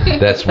are.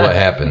 That's what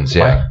happens,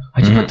 yeah.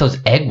 Why'd you put those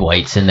egg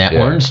whites in that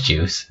Yeah. orange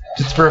juice?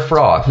 Just for a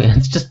froth.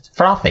 It's just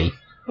frothy.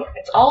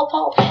 It's all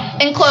pulp.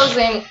 In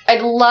closing,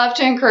 I'd love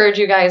to encourage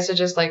you guys to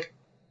just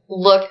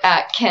look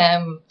at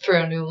Kim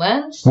through a new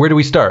lens. Where do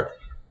we start?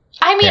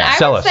 I mean, Yeah, I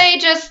sell would us. say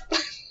just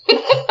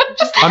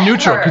I'm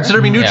neutral. her.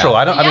 Consider me neutral. Yeah.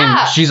 I Yeah.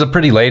 mean, she's a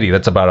pretty lady.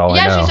 That's about all I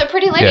know. Yeah, she's a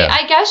pretty lady. Yeah.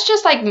 I guess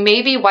just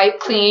maybe wipe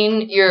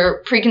clean your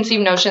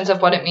preconceived notions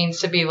of what it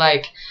means to be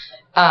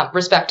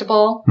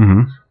respectable,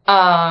 Mhm.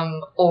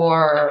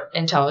 or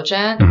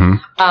intelligent, Mhm.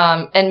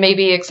 and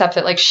maybe accept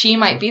that she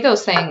might be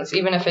those things,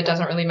 even if it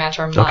doesn't really match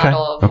our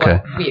model of okay.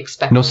 what we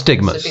expect. No it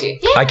stigmas. To be.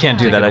 I can't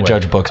do that. I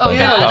judge books by Oh, their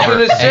yeah, I was cover.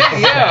 gonna say,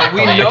 yeah,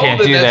 we I know can't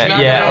that do that's that.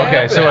 not Yeah, gonna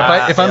Okay, so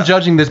happen. if I'm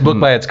judging this book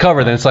by its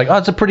cover, then it's like, oh,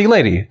 it's a pretty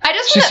lady. I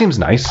just She wanna seems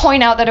nice.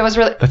 point out that it was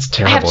really. That's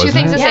terrible. I have two isn't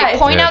things it? to Yeah, say. it's-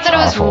 Point Yeah, out that it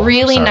it's was awful.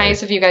 really Sorry.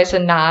 nice of you guys to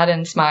nod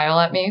and smile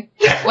at me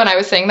when I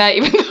was saying that,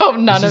 even though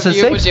none This of is a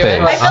you safe would do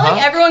it. space. I feel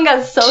like everyone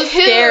got so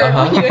scared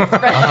when you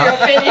expressed your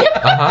opinion.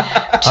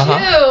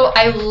 Two,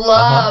 I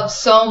love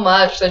so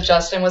much that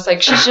Justin was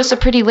like, she's just a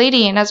pretty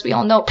lady, and as we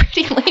all know,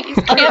 pretty ladies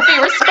can't be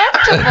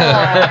respectable.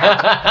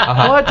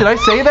 What? Did I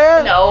say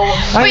that? No.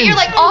 But you're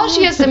like, all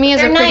she is to me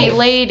is a They're pretty nice.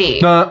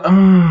 lady.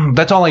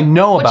 That's all I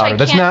know Which about I her.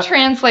 That's can't not.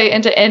 translate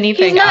into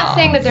anything He's not else.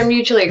 saying that they're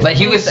mutually But exclusive.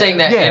 he was saying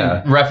that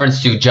Yeah. in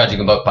reference to judging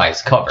a book by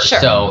its cover. Sure.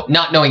 So,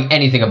 not knowing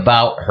anything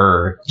about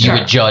her, you Sure.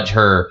 would judge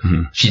her.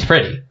 Mhm. She's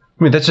pretty.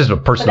 I mean, that's just a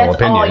personal But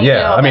that's all opinion. you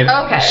Yeah. know. I mean,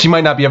 Okay. she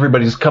might not be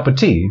everybody's cup of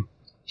tea.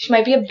 She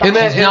might be a And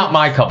that- It's not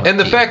my cup of And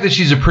the tea. fact that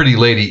she's a pretty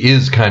lady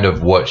is kind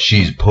of what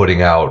she's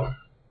putting out,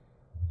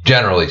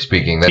 generally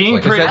speaking. That's Being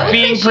like I pretty, said, I would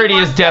say being she pretty is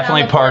wants that on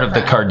definitely the part of the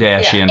forefront.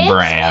 Kardashian It's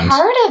brand.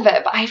 part of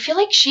it, but I feel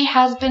like she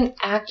has been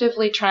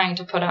actively trying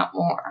to put out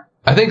more.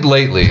 I think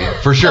lately,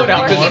 for sure. Put out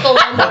More because- people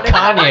will notice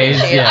how Kanye's, pretty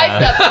she is. yeah. I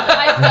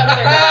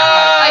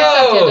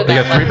stepped into They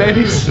that. got 3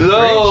 babies?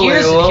 Holy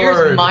here's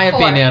Lord. my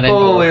opinion on it.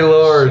 Holy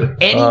Lord.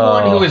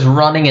 Anyone Oh. who is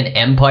running an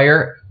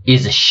empire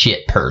is a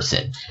shit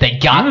person. They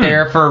got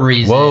there for a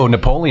reason. Whoa,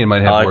 Napoleon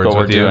might have I like words what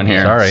we're with you. doing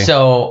here. Sorry.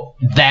 So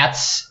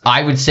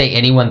I would say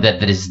anyone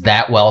that is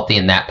that wealthy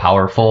and that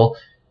powerful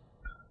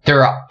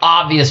there are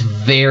obvious,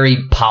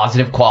 very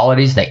positive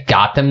qualities that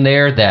got them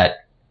there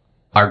that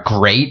are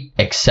great,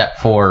 except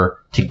for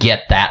to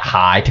get that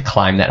high, to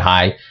climb that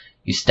high,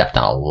 you stepped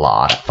on a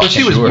lot of fucking... But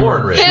she was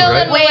born rich, Bill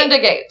right? and Melinda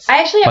Gates.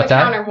 I actually have What's a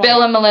that? counterpoint.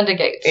 Bill and Melinda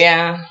Gates.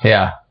 Yeah.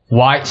 Yeah.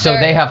 Why? So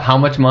they have how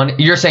much money?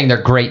 You're saying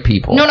they're great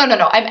people. No.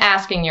 I'm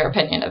asking your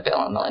opinion of Bill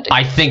and Melinda Gates.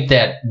 I think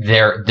that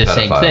they're the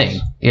same Pedophiles.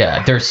 thing.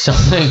 Yeah, there's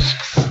something...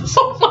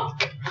 Oh my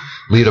God.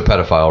 Lead a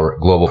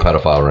global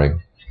pedophile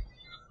ring.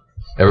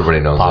 Everybody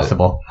knows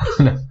possible.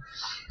 it.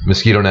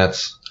 Mosquito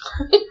nets.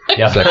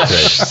 Yeah. Sex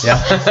tapes.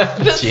 Yeah.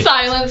 The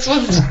silence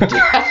was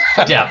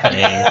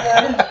Deafening.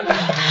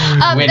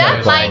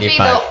 that might be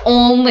the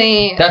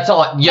only... That's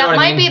all. You know that what I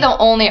might mean? be the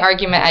only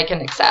argument I can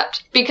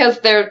accept because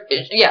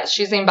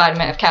she's the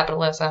embodiment of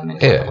capitalism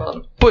and Yeah.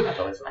 But,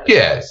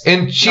 yeah.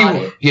 And she,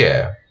 Naughty.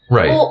 yeah.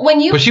 Right. Well, when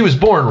you But she was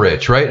born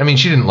rich, right? I mean,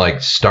 she didn't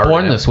like start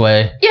Born in it. this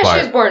way. Yeah, Why?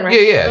 she was born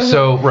rich. Yeah.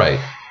 So, right.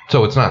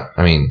 So it's not,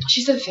 I mean,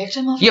 She's a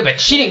victim of... Yeah, but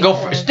she didn't go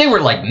for... They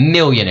were like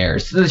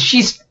millionaires.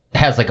 She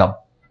has like $1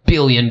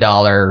 billion... you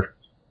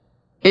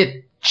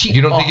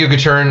don't think you could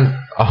turn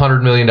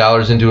 $100 million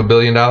into $1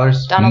 billion?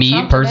 Donald Me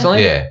Trump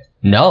personally? Yeah.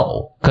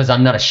 No, because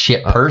I'm not a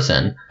shit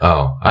person.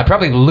 Oh. I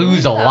probably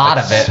lose a lot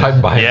of it.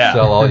 I'd buy and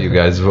sell all you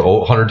guys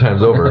 100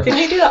 times over. Did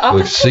you do the Like,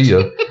 opposite? see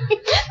ya.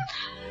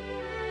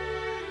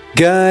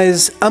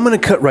 Guys, I'm going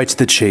to cut right to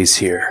the chase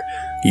here.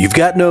 You've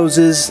got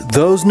noses,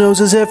 those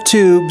noses have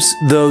tubes,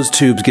 those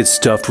tubes get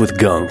stuffed with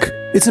gunk.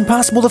 It's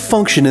impossible to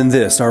function in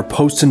this, our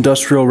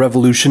post-industrial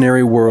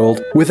revolutionary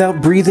world,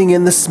 without breathing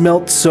in the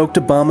smelt-soaked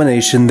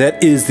abomination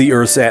that is the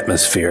Earth's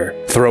atmosphere.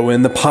 Throw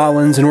in the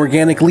pollens and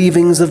organic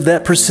leavings of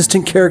that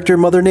persistent character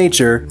Mother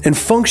Nature, and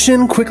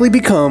function quickly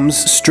becomes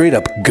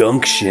straight-up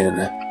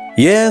gunction.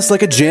 Yes,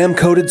 like a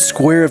jam-coated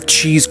square of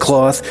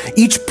cheesecloth,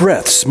 each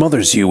breath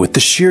smothers you with the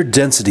sheer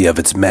density of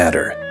its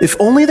matter. If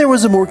only there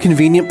was a more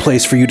convenient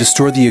place for you to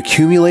store the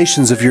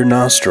accumulations of your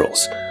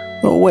nostrils.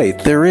 Oh wait,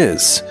 there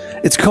is.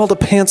 It's called a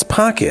pants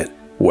pocket.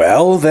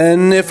 Well,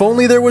 then, if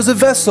only there was a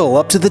vessel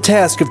up to the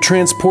task of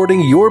transporting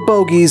your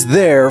bogeys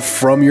there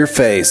from your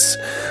face.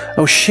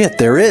 Oh shit,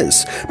 there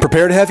is.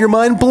 Prepare to have your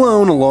mind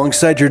blown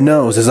alongside your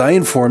nose as I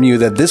inform you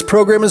that this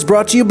program is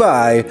brought to you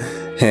by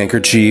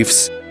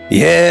handkerchiefs.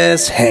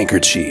 Yes,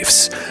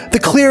 handkerchiefs. The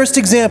clearest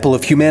example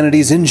of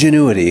humanity's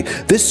ingenuity,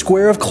 this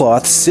square of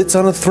cloth sits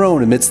on a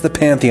throne amidst the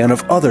pantheon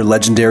of other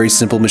legendary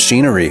simple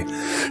machinery.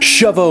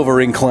 Shove over,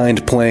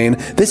 inclined plane.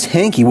 This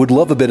hanky would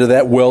love a bit of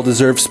that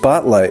well-deserved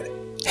spotlight.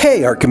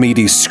 Hey,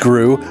 Archimedes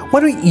Screw, why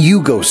don't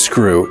you go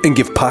screw and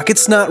give Pocket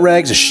Snot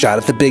Rags a shot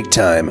at the big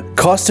time?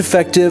 Cost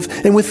effective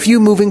and with few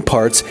moving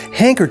parts,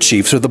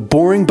 handkerchiefs are the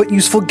boring but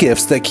useful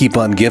gifts that keep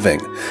on giving.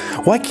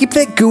 Why keep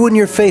that goo in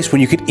your face when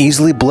you could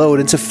easily blow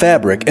it into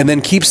fabric and then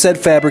keep said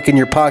fabric in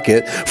your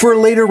pocket for a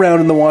later round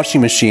in the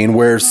washing machine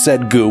where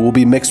said goo will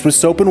be mixed with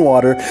soap and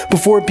water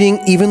before being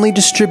evenly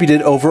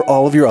distributed over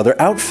all of your other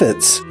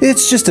outfits?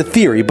 It's just a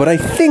theory, but I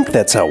think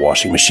that's how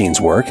washing machines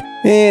work.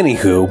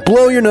 Anywho,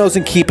 blow your nose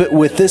and keep it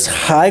with this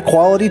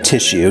high-quality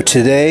tissue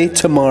today,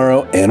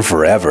 tomorrow, and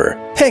forever.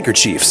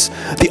 Handkerchiefs,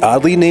 the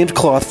oddly named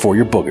cloth for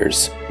your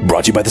boogers.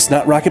 Brought to you by the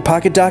Snot Rocket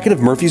Pocket Docket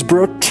of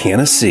Murfreesboro,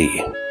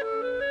 Tennessee.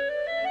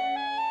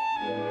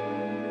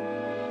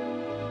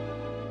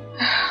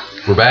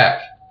 We're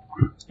back.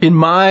 In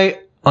my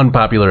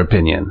unpopular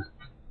opinion,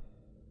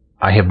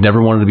 I have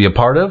never wanted to be a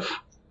part of.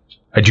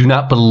 I do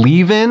not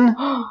believe in.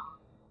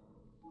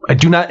 I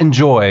do not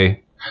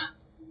enjoy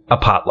a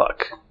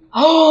potluck.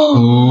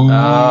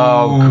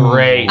 Oh,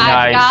 great.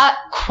 I've Nice. got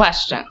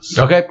questions.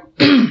 Okay.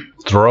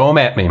 Throw them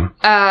at me.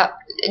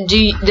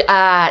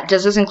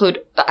 Does this include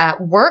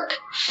work,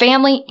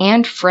 family,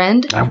 and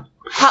friend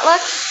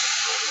potlucks?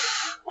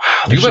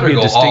 You should better be a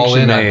go all distinction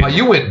in made. on.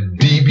 You went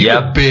deep. You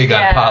Yep. went big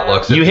on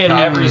potlucks. You hit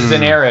every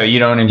scenario. You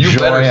don't enjoy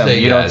better them. say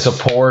You don't yes.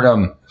 support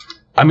them.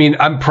 I mean,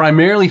 I'm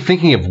primarily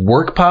thinking of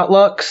work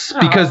potlucks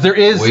because there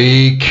is.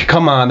 Weak.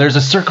 Come on, there's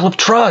a circle of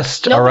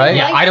trust. Nobody all right.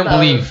 likes I don't those.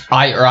 believe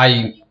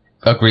I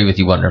agree with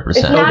you 100%.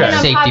 It's not Okay. an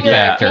Safety unpopular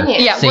factor.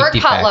 opinion. Yeah, work Safety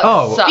factor. potlucks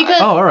Oh, suck.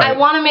 Because all right. I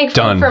want to make food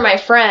Done. for my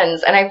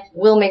friends, and I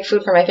will make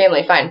food for my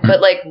family, fine.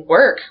 But like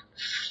work,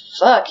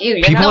 fuck you.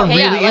 You're People not are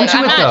paying really me. into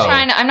I'm it, not though.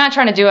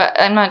 trying to do it.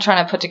 I'm not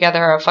trying to put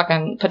together a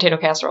fucking potato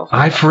casserole.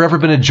 I've forever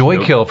been a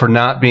joy kill for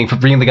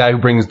being the guy who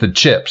brings the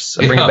chips.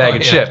 I bring a bag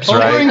of Yeah. chips, Oh,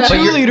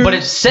 right? But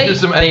it's safe.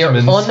 There's some They are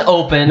Edgemans.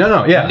 unopened.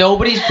 No, yeah.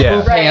 Nobody's Yeah.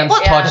 poop Right. hands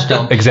Well, touched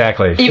them.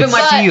 Exactly. Even It's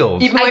my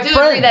sealed. even I my do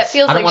friends. agree that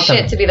feels I don't like want them.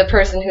 shit to be the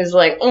person who's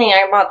like,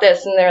 I bought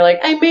this, and they're like,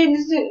 I made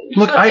this.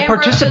 Look, I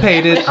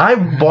participated. I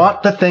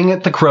bought the thing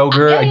at the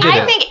Kroger. I did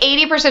I it. think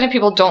 80% of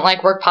people don't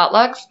like work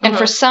potlucks, and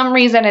for some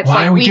reason, it's Why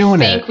like are we we doing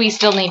think it? we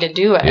still need to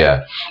do it.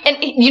 Yeah. And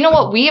you know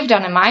what we've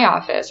done in my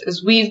office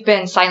is we've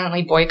been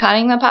silently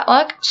boycotting the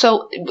potluck.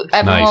 So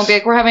everyone Nice. will be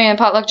like, "We're having a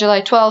potluck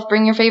July 12th.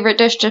 Bring your favorite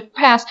dish to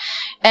pass,"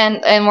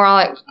 and we're all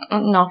like,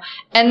 "No."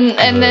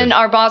 And then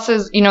our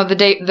bosses,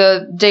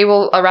 the day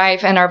will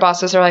arrive, and our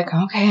bosses are like,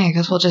 "Okay, I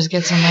guess we'll just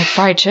get some like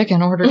fried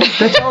chicken ordered."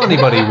 That's all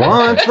anybody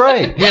wants,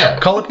 right? Yeah.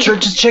 Call up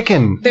Church's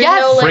Chicken. There's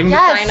Yes, no like bring-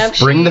 sign up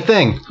Bring sheet. the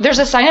thing. There's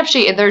a sign up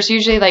sheet, and there's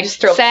usually like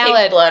just throw salad,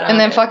 pig blood on and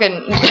then it.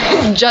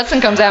 fucking Judson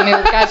comes at me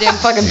with goddamn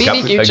fucking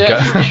BBQ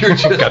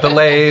chips. Got the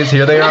Lays.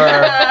 Here they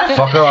are.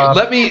 Fuck her off.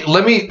 Let me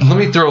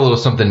throw a little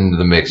something into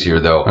the mix here,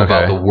 though,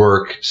 about the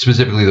work,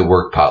 specifically the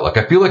work potluck.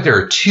 I feel like there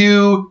are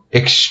two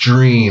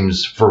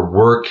extremes for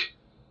work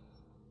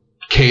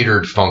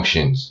catered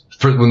functions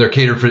for when they're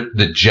catered for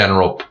the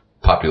general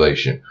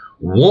population.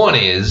 One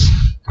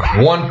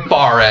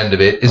far end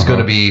of it is going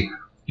to be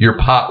your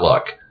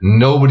potluck.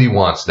 Nobody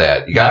wants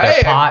that. You got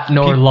Neither pot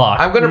nor luck.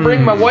 I'm going to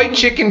bring my white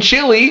chicken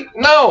chili.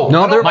 No, I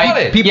don't want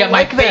it. People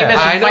like that.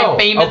 I know.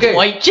 Okay.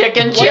 white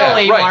chicken chili.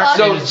 Yeah, right.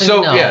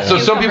 Mark. So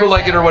some people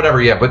like it or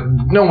whatever. Yeah, but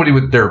nobody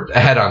with their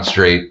head on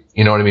straight,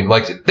 you know what I mean,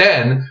 likes it.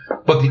 Then,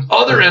 but the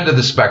other end of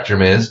the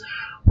spectrum is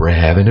we're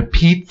having a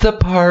pizza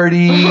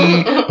party.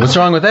 What's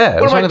wrong with that?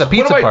 What's wrong with the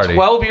pizza party?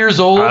 12 years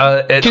old?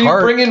 It's Can you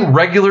hard. bring in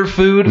regular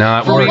food?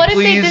 Not for me, What if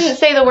they please? didn't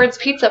say the words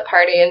pizza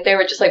party and they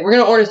were just like, we're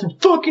gonna order some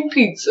fucking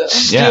pizza?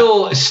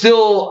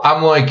 Still,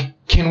 I'm like,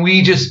 can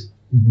we just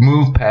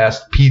move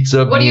past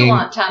pizza? What do you being-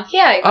 want, Tom?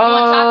 Yeah, You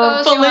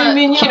want tacos? You filet want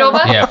mignon.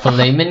 Qdoba? Yeah,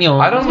 filet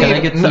mignon. I don't Can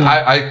need. get some?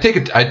 I'd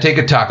take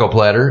a taco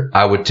platter.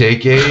 I would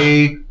take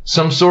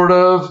some sort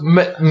of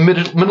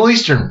Middle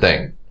Eastern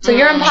thing. So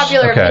your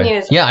unpopular Okay. opinion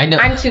is, Yeah, I know.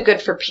 I'm too good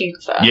for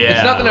pizza. Yeah.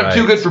 It's not that I'm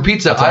too good for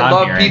pizza. That's what I I'm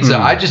love hearing. pizza.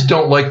 I just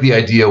don't like the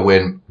idea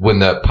when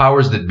the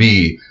powers that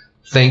be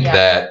think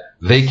that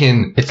they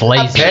can. It's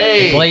lazy.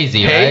 Hey, It's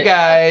lazy, hey right?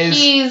 guys,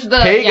 He's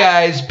the hey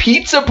guys,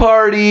 pizza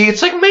party.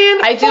 It's like, man,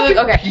 I do- fucking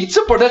okay.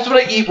 pizza party. That's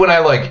what I eat when I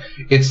like.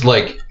 It's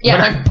like Yeah.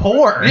 When I'm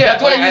poor. Yeah,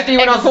 that's what I used to eat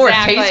when I was poor. It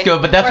exactly. tastes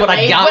good, but that's Or what I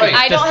lazy. got. When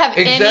I don't have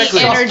Exactly.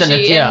 any Sustenance,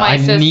 energy yeah, in my I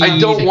system. need- I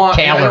don't want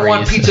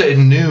calories. pizza at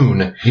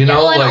noon. You know,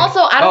 Well, and like also,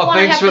 I don't oh,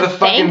 wanna thanks have for to the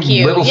fucking thank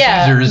you. Little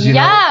Yeah. Caesars. You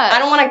know. I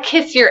don't want to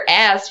kiss your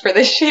ass for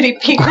this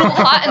shitty pizza.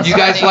 Hot and You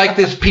guys sweaty. like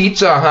this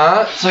pizza,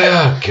 huh? It's like,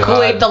 oh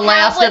Who ate god. the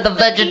last of the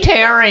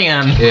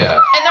vegetarian? Yeah.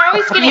 And they're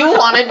always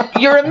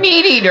getting. You're a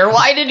meat eater.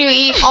 Why did you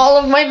eat all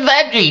of my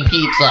veggie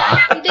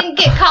pizza? You didn't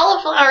get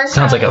cauliflower.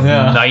 Sounds like a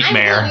Yeah.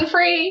 nightmare. I'm gluten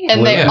free.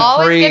 And they Yeah.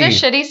 always get a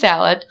Free. shitty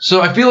salad.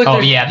 So I feel like Oh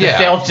there's- yeah,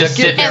 they'll just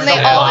sit there. And they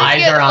with always eyes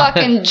get around.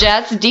 fucking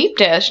Jets deep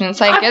dish. And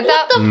it's like, get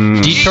What that.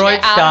 the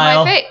Detroit Get out of my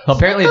style. face.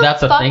 Apparently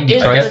that's a thing. Fuck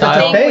is Detroit the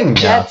style. thing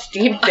with Yeah. Jets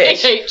deep I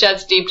dish? hate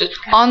Jets deep dish.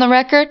 On the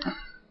record,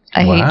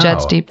 I Wow. hate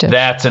Jets deep dish.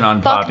 That's an Fuck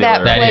unpopular.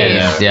 that That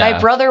place. is, yeah. My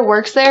brother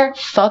works there.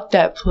 Fuck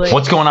that place.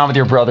 What's going on with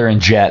your brother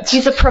and Jets?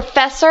 He's a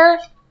professor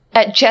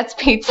at Jets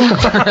Pizza. Oh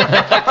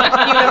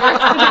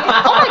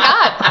my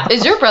God!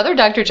 Is your brother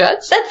Dr.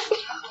 Jets? That's.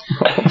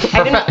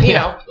 I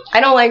didn't. I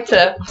don't like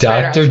to.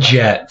 Dr.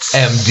 Jets.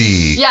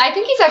 MD. Yeah, I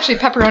think he's actually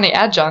pepperoni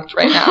adjunct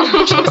right now.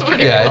 Which is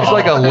pretty Yeah, it's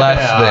like a less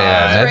than.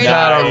 That's Straight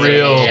not up a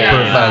real yeah.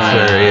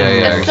 professor.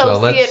 Yeah. So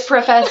Associate let's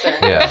professor.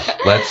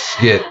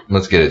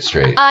 let's get it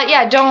straight.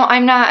 Yeah,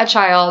 I'm not a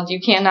child. You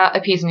cannot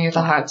appease me with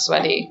a hot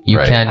sweaty. You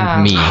Right.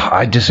 can me.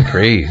 I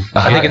disagree.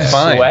 I think it's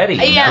fine. Sweaty.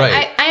 Yeah,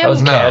 Right. I That was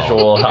am.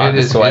 casual, hot It and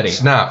is, sweaty.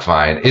 it's not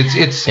fine. It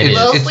is.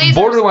 It's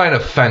borderline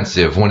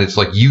offensive when it's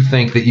like you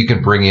think that you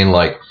can bring in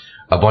like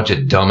a bunch of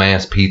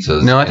dumbass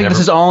pizzas. No, I think this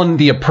is all in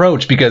the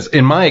approach because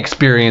in my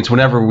experience,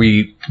 whenever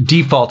we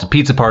default to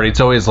pizza party, it's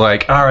always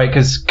like, all right,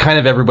 because kind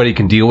of everybody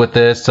can deal with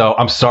this. So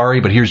I'm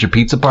sorry, but here's your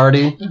pizza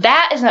party.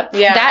 That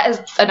is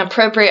an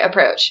appropriate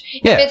approach.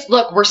 Yeah. If it's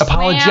look, we're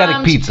Apologetic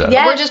slammed, pizza.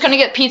 Yeah. We're just gonna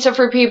get pizza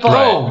for people.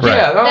 Oh Right.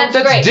 yeah, no, That's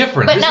that's great.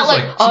 different. But This not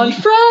is like on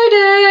tea-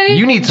 Friday.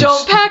 You need some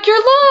don't pack your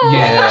lunch.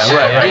 Yeah,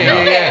 right.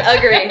 Yeah.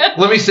 Agree.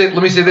 Let me say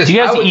this. Do you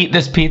guys I would- eat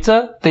this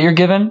pizza that you're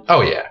given?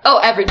 Oh yeah. Oh,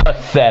 every day.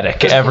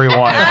 Pathetic,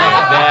 everyone.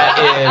 That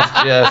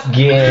is just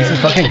This is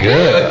fucking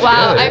good.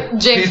 Wow, I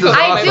jinxed Pizza's it.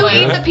 I do awesome.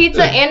 eat the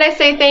pizza and I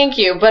say thank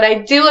you, but I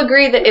do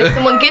agree that if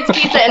someone gets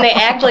pizza and they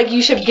act like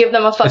you should give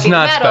them a fucking It's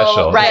not medal,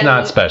 special. right. It's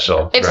not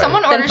special. If Right.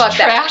 someone Then orders fuck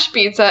that. trash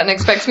pizza and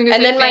expects me to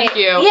and say then my thank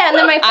you, and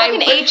then my I-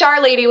 fucking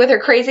HR lady with her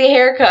crazy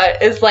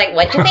haircut is like,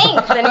 "What you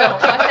think?" Then no,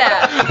 fuck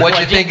that. What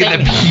you think of the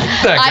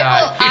pizza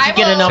guy? I Did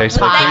you get will- enough Taste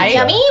the pie? pizza.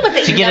 Yummy? Was it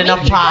Did you get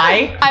yummy? enough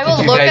pie? I will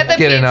Did you look guys at the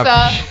get pizza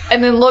enough?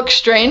 and then look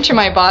straight into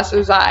my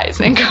boss's eyes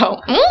and go,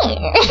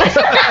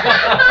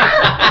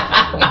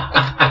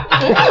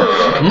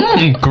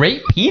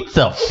 Great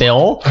pizza,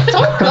 Phil.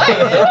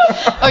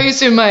 Oh, you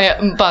assume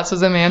my boss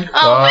was a man?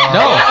 Oh my No.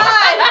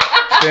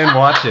 god! Then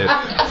watch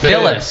it.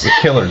 Phyllis.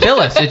 Killers.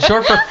 Phyllis. It's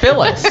short for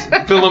Phyllis.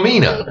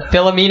 Philomena.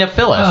 Philomena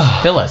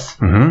Phyllis. Phyllis.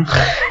 Mm-hmm.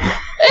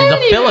 She's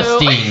a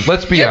Philistine.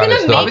 Let's be You're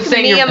honest gonna though. make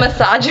saying me you're- a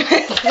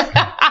misogynist.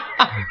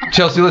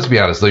 Chelsea, let's be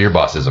honest though. Your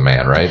boss is a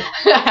man, right?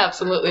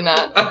 Absolutely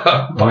not.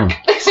 Fuck.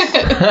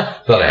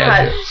 Thought I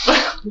had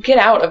you. Get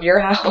out of your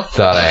house.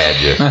 Thought I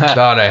had you.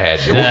 Thought I had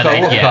you. We'll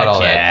cut all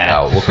that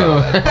out. We'll cut all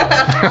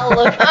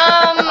that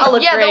out. I'll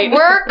look Yeah, great. the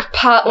work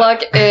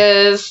potluck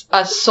is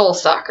a soul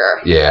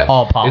sucker. Yeah.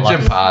 All potlucks.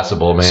 It's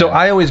impossible, man. So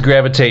I always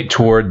gravitate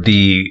toward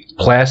the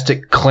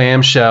plastic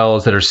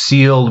clamshells that are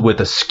sealed with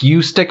a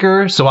SKU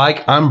sticker. So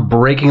I'm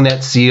breaking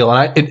that seal.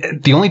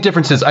 And the only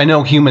difference is I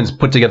know humans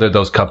put together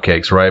those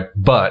cupcakes, right?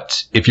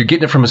 But if you're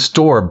getting it from a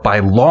store, by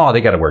law,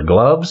 they got to wear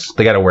gloves.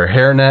 They got to wear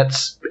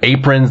hairnets,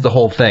 aprons, the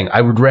whole thing.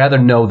 I would rather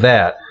know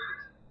that.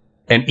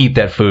 and eat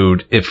that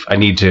food if I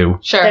need to.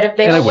 Sure. That if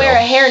they And I don't wear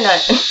will. a hairnet,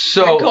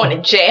 So they're going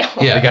to jail.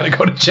 yeah, I gotta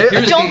go to jail.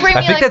 Don't bring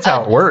me I think like that's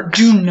how it works.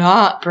 Do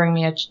not bring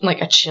me a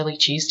chili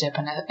cheese dip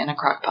in a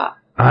crock pot.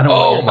 I don't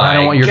Oh want, my I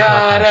don't want your God!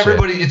 crock-pot shit.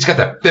 Everybody, it's got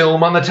that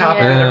film on the top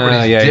of it. Yeah.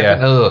 Everybody's Yeah, dipping.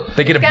 yeah. Ugh.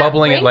 They get it It's got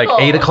bubbling at like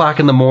wrinkles. 8 o'clock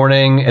in the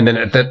morning, and then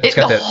it's The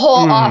got that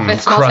whole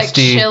office smells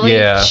crusty. like chili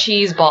yeah.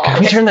 cheese balls. Can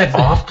we turn that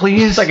off,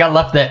 please? It's like I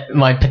left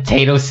my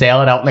potato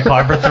salad out in the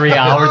car for 3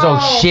 hours.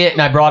 Oh shit!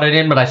 And I brought it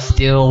in, but I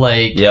still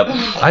like. Yep.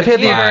 I've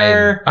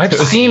had I've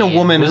seen a It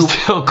woman was who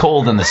still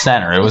cold in the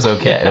center. It was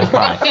okay. It was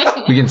fine.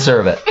 We can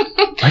serve it.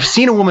 I've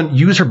seen a woman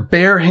use her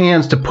bare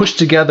hands to push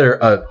together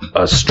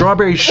a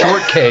strawberry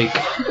shortcake.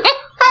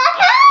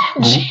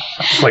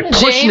 Like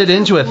pushing James it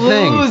into a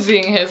thing.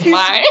 Losing his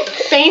mind.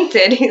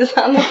 Fainted. He's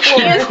on the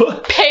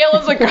floor. Pale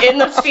as a in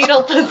the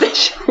fetal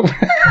position.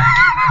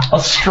 A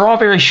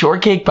strawberry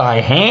shortcake by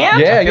hand?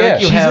 Yeah, I feel yeah.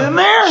 like you She's have in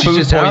there. She's food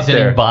just out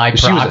poisoning there. by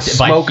She was a proxy-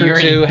 by smoker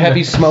hearing. too,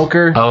 heavy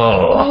smoker.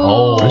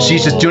 Oh. And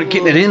she's just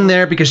getting it in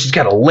there because she's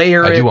got to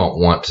layer I it. do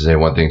want to say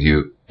one thing to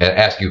you and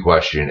ask you a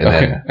question, and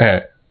Okay. All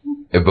right.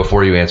 then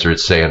before you answer it,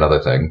 say another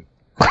thing.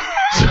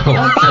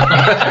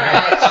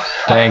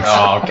 Thanks.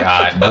 Oh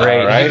god!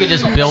 Great. You could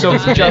just build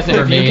this bit Justin,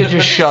 for if you me. could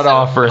just shut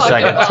off for a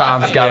second.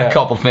 Tom's got a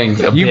couple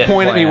things. You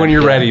point at me when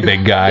you're ready,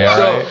 big guy. All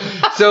right.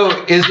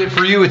 So is it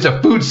for you? It's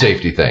a food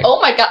safety thing. Oh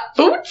my god,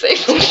 food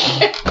safety.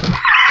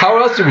 How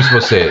else are we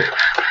supposed to say it?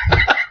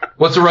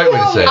 What's the right way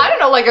to say I it? don't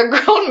know, like a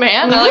grown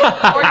man, like a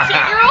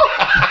 14-year-old.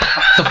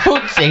 It's a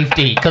food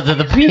safety because of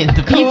the pizza.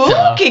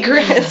 Cookie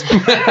crisp.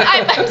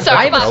 I'm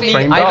sorry, Bobby.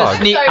 trained I have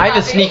dog. a, Sorry, I have a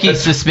Bobby. sneaky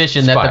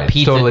suspicion that fine. the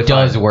pizza Totally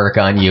does fine. work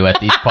on you at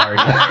these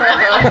parties.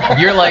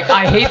 You're like,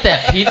 I hate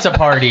that pizza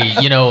party,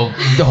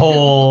 the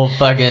whole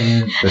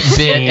fucking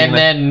bit, and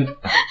then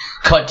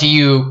cut to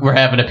you, we're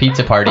having a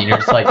pizza party, and you're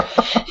just like,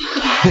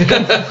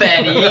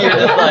 confetti, you're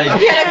just like,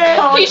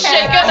 He's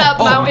shaking up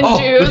Mountain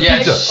Dew.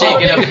 yeah,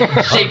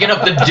 shaking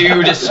up the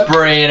dew, just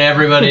spraying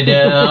everybody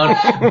down,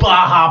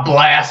 Baja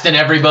blasting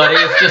everybody.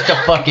 It's just a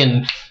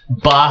fucking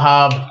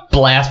Baja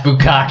Blast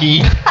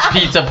Bukkake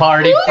pizza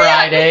party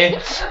Friday.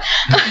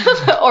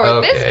 Or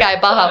Okay. this guy,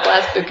 Baja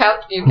Blast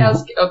Bukowski.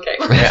 Okay.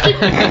 The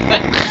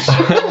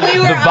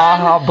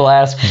Baja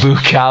Blast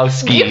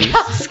Bukowski.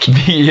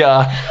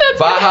 The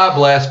Baja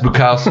Blast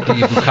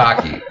Bukowski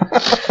Bukkake.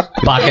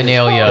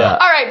 Bacchanalia.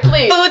 All right,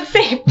 please. Food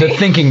safety. the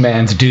thinking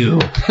man's do. Are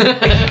you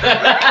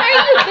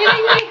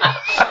kidding me?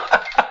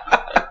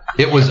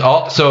 It was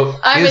all so.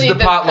 I'm Is gonna the eat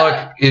this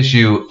potluck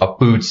issue a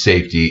food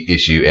safety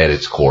issue at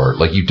its core?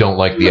 Like you don't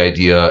like the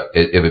idea of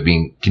it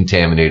being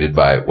contaminated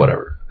by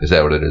whatever. Is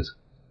that what it is?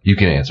 You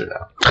can answer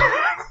now.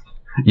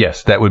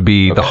 Yes, that would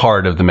be the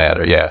heart of the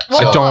matter. Yeah. Whoa,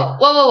 I whoa, don't.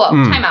 whoa.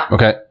 Mm, Time out.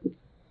 Okay.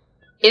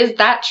 Is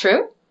that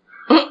true?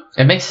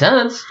 It makes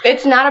sense.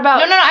 It's not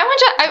about. No.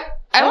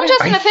 I want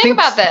Justin to think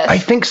about this. I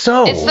think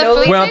so. It's the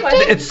food well,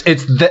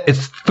 safety?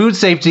 it's food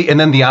safety and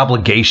then the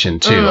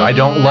obligation too. I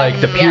don't like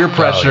the peer yeah.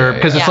 pressure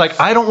because it's Yes. like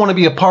I don't want to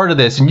be a part of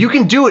this, and you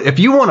can do it if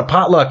you want a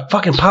potluck.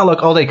 Fucking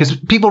potluck all day because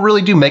people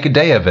really do make a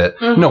day of it.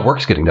 No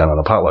work's getting done on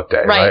a potluck day,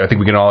 right? Right. I think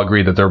we can all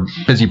agree that they're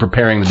busy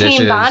preparing the dishes.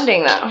 team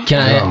bonding though.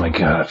 Can I? Oh my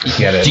god,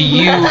 forget it. Do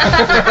you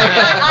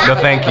No,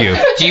 thank you.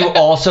 do you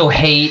also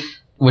hate,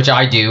 which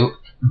I do,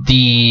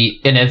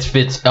 and it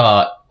fits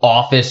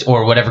office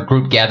or whatever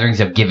group gatherings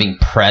of giving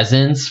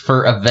presents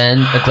for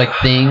like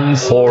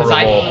things? Because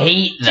I Horrible.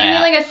 hate Do you mean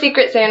that. like a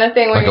Secret Santa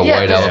thing where Like a you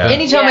white elephant?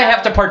 Anytime I Yeah.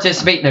 have to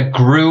participate in a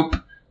group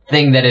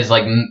thing that is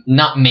like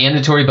not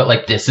mandatory, but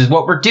like this is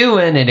what we're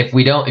doing, and if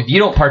you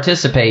don't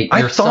participate, I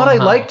you're thought I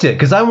somehow- liked it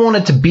because I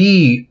wanted to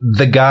be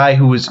the guy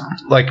who was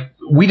like,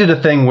 we did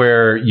a thing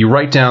where you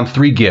write down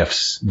 3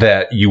 gifts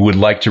that you would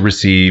like to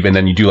receive, and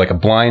then you do like a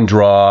blind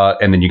draw,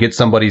 and then you get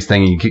somebody's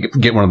thing and you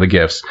get one of the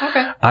gifts.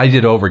 Okay. I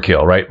did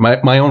overkill, right?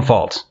 My own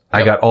fault.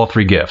 I got all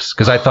 3 gifts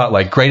because I thought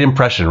like great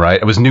impression, right?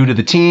 I was new to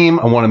the team.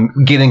 I want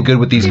to get in good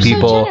with these You're so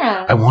people.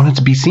 generous. I wanted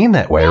to be seen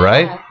that way,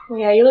 right?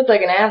 Yeah, you look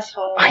like an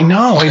asshole. I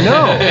know.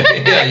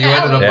 Yeah, you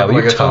ended up Yeah, looking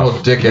you're like a total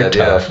tough. dickhead.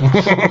 You're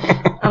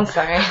Yeah. I'm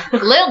sorry.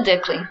 Lil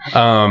Dickly.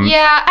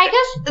 Yeah, I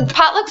guess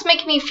potlucks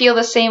make me feel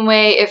the same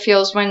way it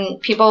feels when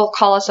people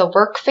call us a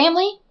work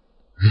family.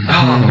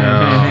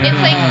 No.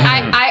 It's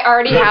like I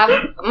already have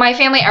my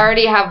family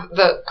already have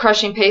the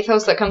crushing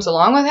pathos that comes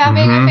along with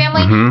having a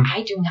family.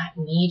 I do not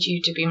need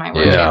you to be my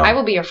work Yeah. family. I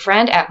will be your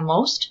friend at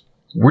most.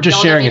 We're just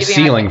Don't sharing need a to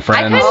be my- ceiling, I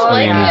friends. kinda I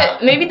like mean,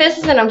 it. Maybe this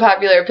is an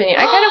unpopular opinion.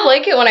 I kind of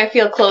like it when I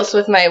feel close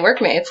with my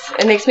workmates.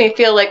 It makes me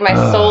feel like my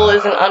soul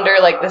isn't under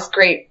like this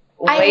great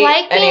weight I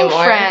like being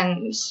anymore.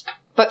 friends,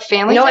 but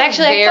family. No,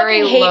 actually, I very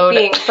fucking hate loaded.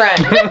 being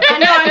friends.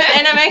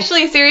 And I'm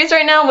actually serious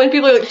right now. When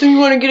people are like, "So you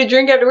want to get a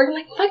drink after work?" I'm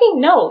like,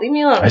 "Fucking no, leave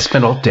me alone." I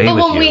spend all day But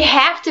with when you. we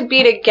have to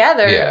be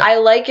together, Yeah. I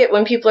like it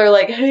when people are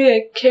like, "Hey,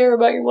 I care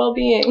about your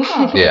well-being."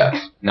 Yeah.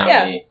 Not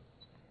Yeah. me.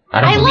 I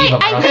don't believe them.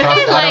 I don't really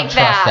trust, I like don't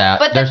trust that.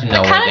 But There's the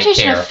no way they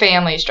connotation care. of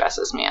family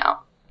stresses me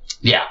out.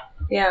 Yeah.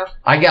 Yeah.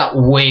 I got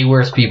way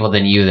worse people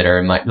than you that are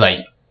in my,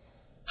 like,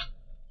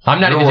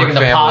 I'm not Your even work taking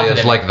the family positive.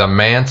 is like the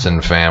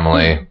Manson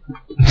family.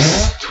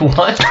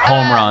 What?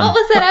 Home run. What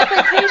was that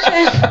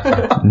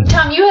application?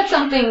 Tom, you had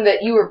something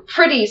that you were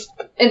pretty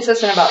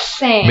insistent about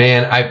saying.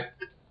 Man,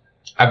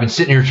 I've been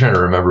sitting here trying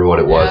to remember what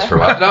it was for a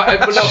while. No,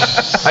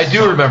 I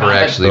do remember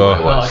actually what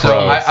it was. So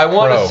I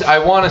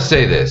want to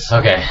say this.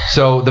 Okay.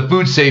 So the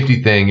food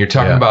safety thing you're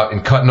talking about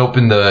and cutting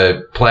open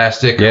the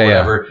plastic or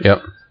whatever.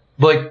 Yep.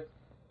 Like,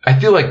 I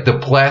feel like the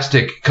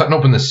plastic, cutting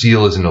open the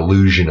seal is an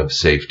illusion of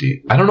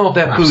safety. I don't know if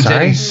that food's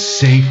any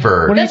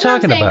safer. What are you That's what I'm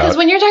talking saying, about? because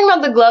when you're talking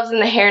about the gloves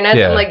and the hairnets,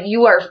 Yeah. I'm like,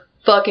 you are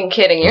fucking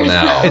kidding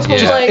yourself. No. It's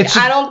just- like, it's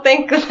just- I don't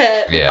think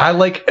that. Yeah. I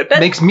like it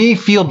makes me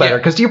feel better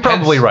because you're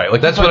probably right.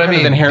 Like That's what I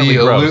mean. Inherently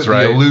gross,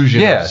 right? The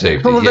illusion yeah. of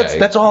safety. Well,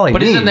 that's all I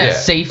But need. isn't that Yeah.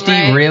 safety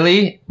Right.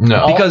 really?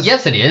 No. Because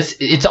yes, it is.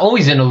 It's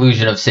always an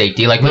illusion of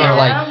safety. Like when they're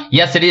Yeah. like,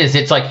 yes, it is.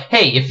 It's like,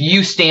 hey, if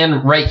you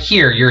stand right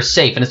here, you're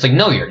safe. And it's like,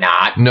 no, you're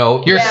not.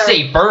 No. You're Yeah.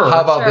 safer. How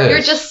about this?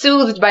 You're just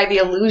soothed by the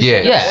illusion.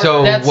 Yeah. Yeah.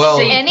 So, that's well,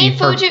 safety Any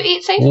for- food you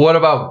eat safe? What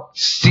about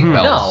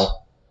seatbelts? No.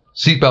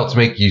 Seatbelts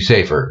make you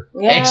safer.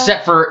 Yeah.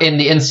 Except for in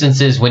the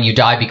instances when you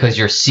die because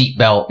your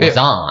seatbelt was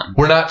on.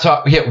 We're not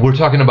talking. Yeah, we're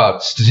talking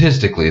about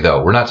statistically,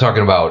 though. We're not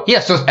talking about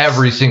Yeah, so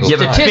every single Yeah,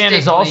 but time. Finn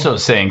is also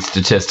saying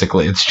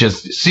statistically. It's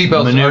just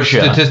Seatbelts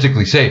minutia. are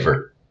statistically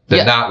safer than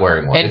Yeah. not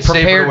wearing one. And It's safer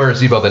to prepared- wear a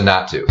seatbelt than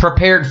not to.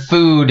 prepared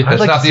food That's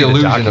like not to the see the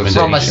illusion of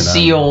documentation from a safety. on-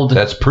 sealed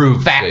That's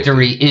proved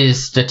factory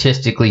is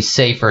statistically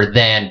safer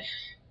than,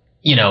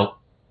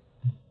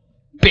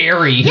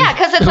 Barry. Yeah,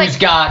 'cause it's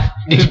who's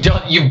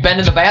you've been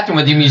in the bathroom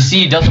with him, you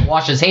see he doesn't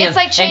wash his hands. It's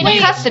like chain and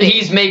of custody.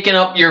 He's making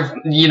up your,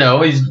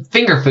 his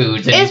finger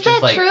foods. And Is it's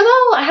just that true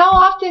though? How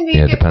often do you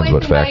Yeah, it get depends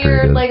what poisoned by factory it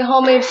your is. like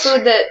homemade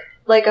food that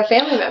like a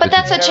family member? But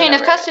that's a did or chain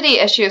of whatever? custody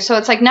issue. So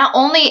it's like not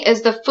only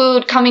is the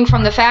food coming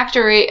from the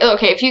factory.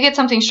 Okay, if you get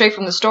something straight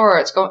from the store,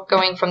 it's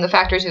going from the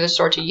factory to the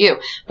store to you.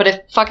 But if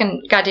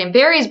fucking goddamn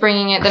Barry's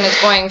bringing it, then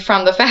it's going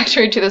from the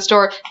factory to the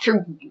store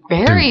through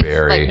Barry's,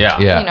 Barry. like, Yeah.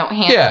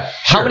 hand. Yeah.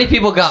 How sure. many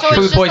people got So it's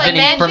food just like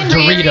poisoning from Imagine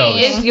really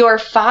Doritos? is your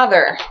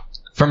father.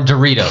 From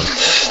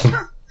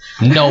Doritos.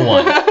 No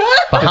one.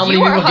 But how many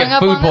You are people hung get up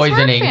food on this work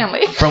poisoning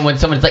family. from when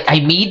someone's like, I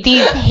made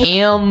these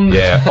ham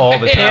Yeah, all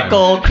the time.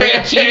 pickle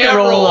cream cheese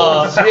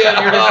roll-ups. Yeah,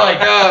 And you're just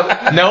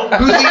like, nope.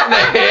 Who's eating the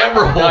ham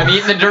rolls? I'm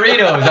eating the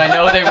Doritos. I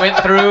know they went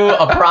through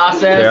a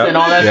process Yeah. and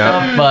all that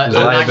Yeah. stuff, but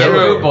I'm not getting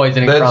Liability. food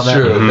poisoning That's from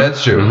true. it.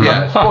 That's true.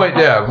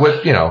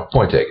 Yeah.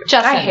 Point taken.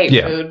 Justin, I hate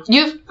Yeah. food.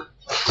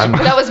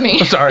 that was me.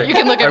 Sorry. You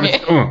can look at me.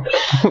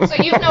 So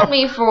you've known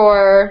me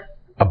for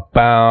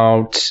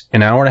About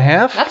an hour and a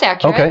half. that's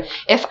accurate. Okay.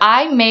 If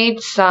I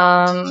made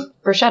some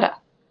bruschetta,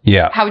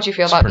 Yeah. how would you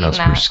feel about eating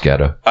Pronounced that?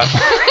 bruschetta.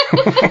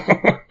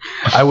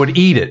 I would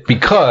eat it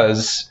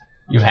because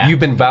you've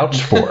been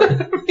vouched for.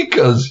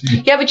 Because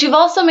Yeah, but you've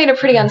also made a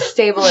pretty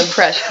unstable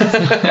impression.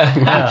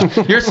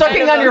 You're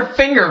sucking on your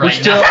finger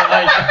right now.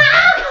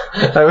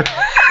 Like,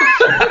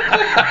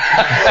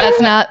 That's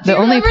not the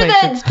only Remember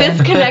place that it's been.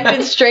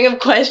 disconnected string of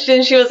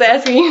questions she was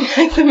asking you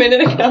guys a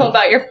minute ago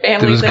about your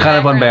family? It was kind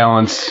of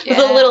unbalanced. It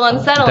was a little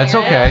unsettling. That's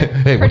right? okay.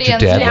 hey, what's Pretty your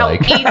dad Now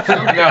like? eat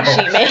something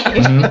she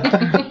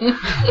made.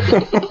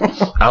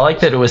 I like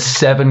that it was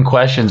 7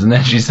 questions, and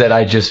then she said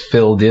I just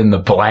filled in the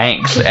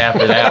blanks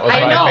after that. Was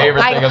I my know.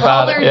 favorite thing I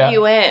about it. colored Yeah.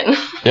 you in.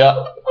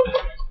 Yeah.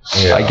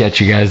 Yeah. I get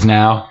you guys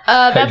now.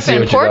 That's see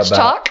been what you porch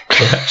got talk.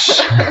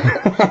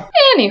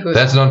 Anywho,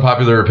 That's an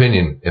unpopular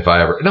opinion. If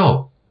I ever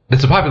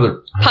it's a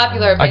popular.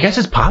 Popular I opinion. guess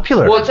it's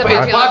popular. Well, it's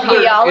popular. popular.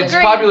 We all It's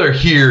agree. popular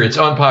here. It's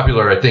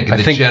unpopular, I think, in I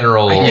the think-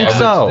 general. I think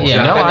so.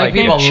 Yeah, no, I think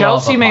people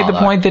Chelsea love made the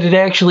Apollo. point that it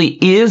actually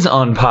is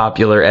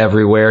unpopular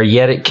everywhere,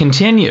 yet it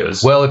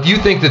continues. Well, if you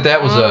think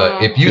that was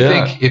a, if you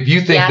Yeah. think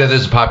Yes. that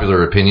is a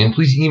popular opinion,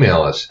 please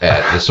email us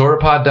at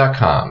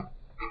thesorapod.com.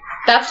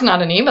 that's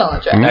not an email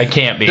address. I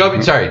can't be.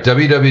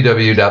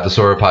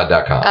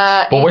 www.thesorapod.com.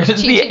 But where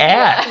does the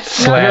at?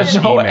 There's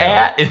no email.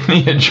 at in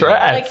the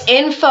address. Like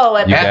info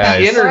at You At guys.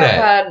 the internet.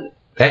 Sauropod.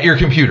 At your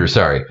computer,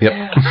 sorry.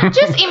 Yep.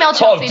 Just email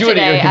Chelsea do it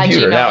today at at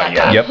your computer now,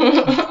 gmail.com.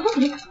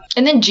 Yep.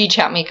 And then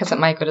G-chat me because it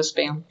might go to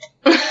spam.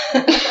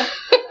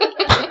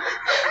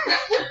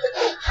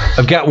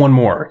 I've got one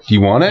more. Do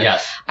you want it?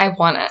 Yes. I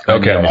want it.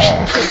 Okay.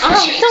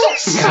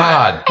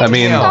 God. I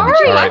mean, Sorry.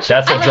 All right,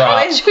 that's a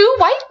drop. Two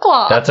White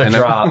Claws. That's a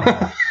drop.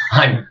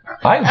 I'm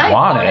I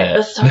want The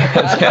it.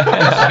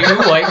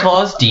 Sauropod. 2 White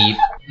Claws deep.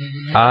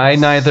 I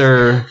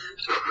neither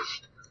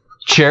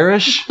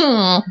cherish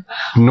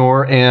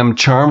nor am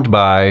charmed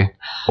by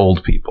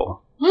old people.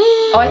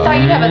 Oh, I thought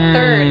you'd have a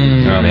third.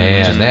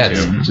 Man,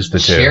 that's Just the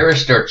two.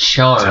 Cherished or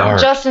charmed.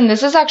 Justin,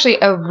 this is actually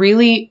a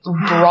really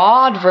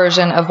broad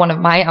version of one of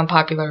my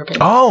unpopular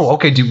opinions. Oh,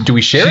 okay. Do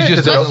we share she it?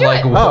 just Does it- doesn't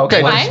like Oh,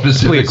 okay. one Fine.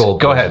 specific Please,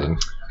 old go ahead. person.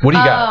 What do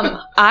you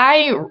got?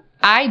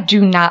 I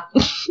do not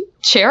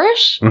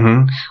cherish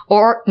Mm-hmm.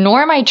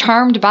 nor am I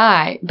charmed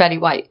by Betty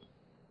White.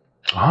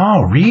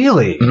 Oh,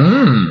 really?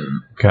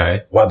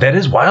 Okay. Well, that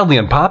is wildly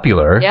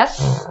unpopular. Yes.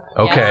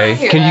 Okay. Yes,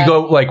 I hear Can you that.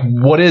 go like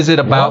what is it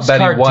about Loves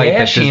Betty White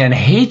that just, Kardashian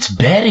hates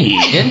Betty.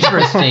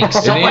 Interesting.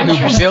 Someone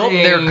who built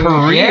their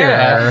career.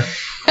 Yeah.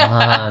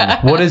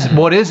 What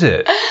is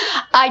it?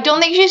 I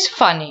don't think she's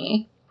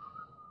funny.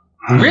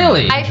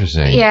 Really?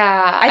 Interesting.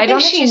 Yeah, I don't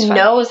think think she's she funny.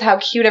 knows how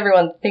cute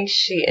everyone thinks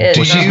she is. Do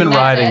Well, she's you- been That's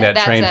riding it. that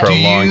That's train it. for a Do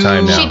long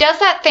time you- now. She does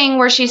that thing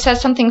where she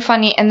says something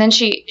funny and then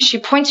she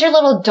points her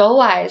little doe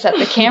eyes at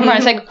the camera and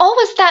it's like, oh,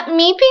 was that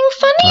me being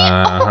funny?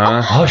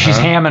 Uh-huh. Oh, she's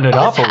hamming it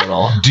up a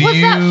little. Do Was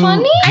you, that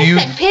funny? Do you,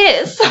 I said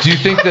piss. do you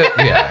think that?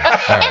 Yeah.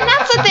 All And right.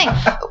 that's the thing.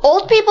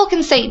 Old people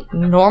can say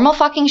normal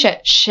fucking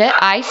shit. Shit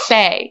I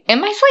say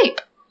in my sleep.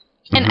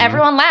 And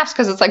everyone laughs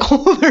because it's like,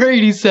 oh, they're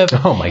 87.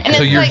 Oh my And god.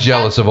 So it's you're like,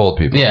 jealous of old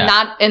people. Yeah.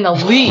 Not in the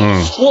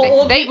least. Well,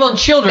 old They- people and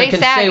children they can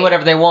savvy. say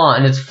whatever they want,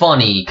 and it's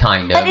funny,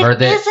 kind of. But it or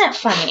they, isn't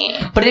funny.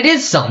 But it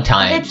is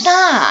sometimes. It's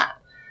not.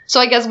 So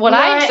I guess what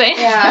I'm saying.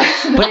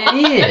 Yeah. But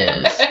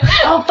it is.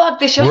 Oh fuck!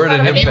 This show's We're at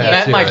an not You impasse.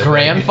 met here, my I think.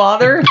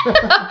 grandfather?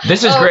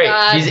 This is Oh, great.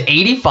 God. He's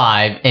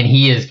 85, and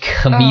he is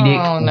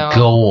comedic Oh, no.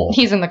 gold.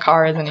 He's in the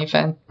car, isn't he,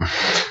 Finn?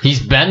 He's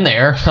been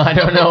there. I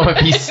don't know if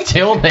he's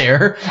still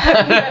there.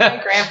 my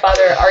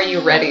grandfather. Are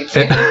you ready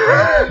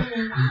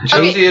to?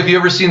 Josie, have you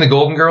ever seen the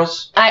Golden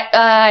Girls?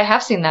 I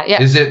have seen that.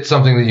 Yeah. Is it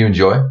something that you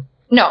enjoy?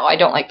 No, I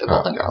don't like the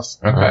Golden Girls.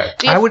 Okay.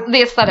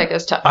 The aesthetic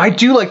is tough. I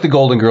do like the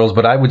Golden Girls,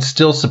 but I would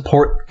still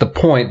support the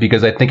point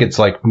because I think it's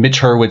like Mitch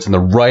Hurwitz and the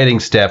writing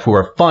staff who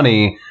are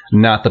funny,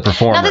 not the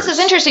performers. Now this is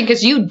interesting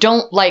because you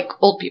don't like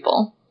old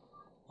people.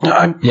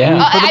 I'm,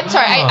 Yeah. I'm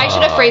sorry. I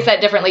should have phrased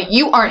that differently.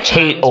 You aren't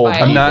Hate changed old by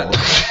I'm not.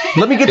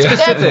 Let me get That's-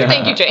 specific.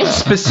 Thank you, James.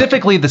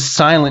 Specifically, the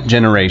silent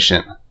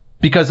generation,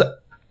 because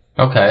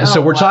Okay.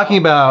 so we're talking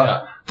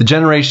about the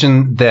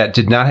generation that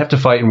did not have to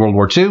fight in World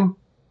War II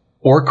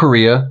or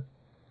Korea.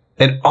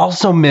 And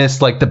also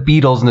missed like the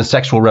Beatles and the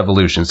sexual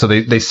revolution. So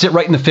they sit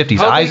right in the 50s.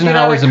 How'd they get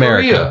out Eisenhower's of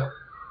America.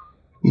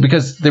 Korea?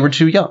 Because they were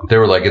too young. They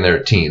were like in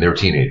their teen. They were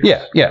teenagers.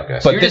 Yeah, yeah. Okay.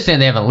 So But you're just saying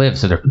they haven't lived,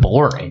 so they're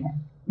boring.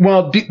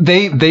 well,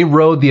 they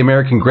rode the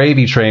American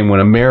gravy train when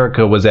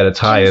America was at its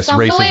highest, So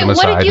wait, racism what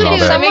aside did you and all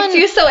do? that. That makes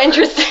you so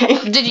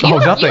interesting. Did you? Oh,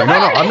 you nothing. you No,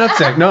 were- I'm not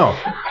saying no.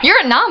 You're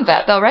a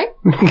non-vet, though, right?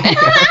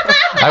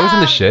 I was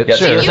in the shit. Yes,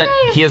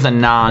 Sure. he is a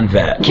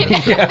non-vet. Can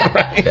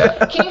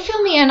you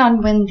fill me in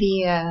on when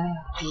the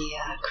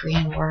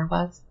Korean War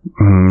was?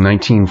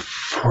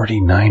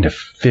 1949 to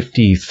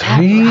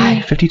 53,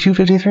 Right. 52,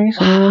 53,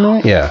 something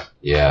like that. Yeah,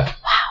 Yeah.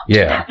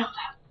 yeah.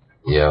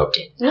 Yep.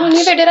 No,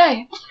 neither did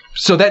I.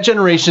 So that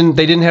generation,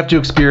 they didn't have to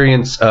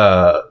experience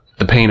the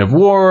pain of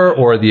war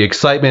or the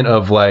excitement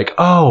of like,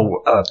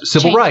 civil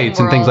Changing rights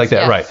and things like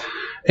that, worlds, right?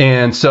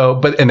 And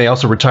so, and they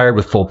also retired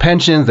with full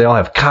pensions. They all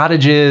have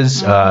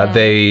cottages.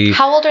 They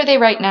How old are they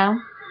right now?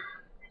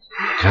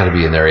 Got to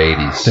be in their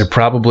 80s. they're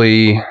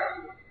probably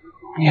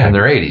in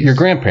their 80s. your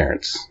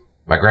grandparents.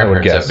 My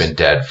grandparents guess. have been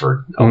dead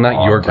for. Oh, not a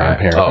your long time.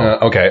 grandparent.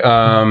 Oh. Okay.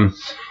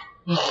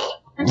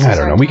 I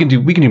don't know. We can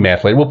do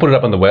math later. We'll put it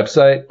up on the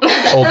website,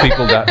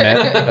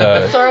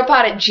 oldpeople.net.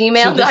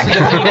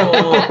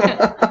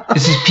 Sauropod@gmail.com.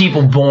 This is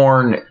people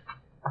born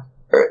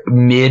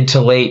mid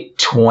to late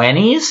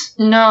 20s.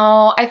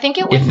 No, I think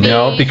it would be.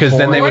 No, because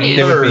then they would be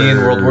in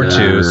World War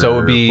II, so it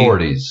would be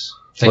 40s.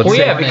 Let's Well,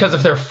 say- yeah, because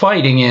if they're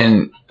fighting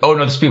in,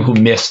 there's people who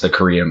missed the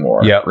Korean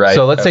War. Yeah. right.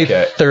 So let's say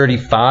Okay.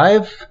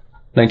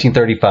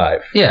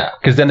 1935, Yeah.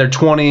 because then they're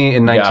 20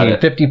 in Got it.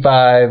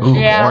 1955. Ooh,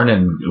 Yeah. born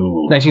in.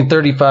 Ooh.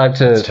 1935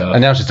 That's to, tough.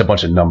 and now it's just a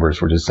bunch of numbers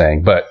we're just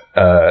saying, but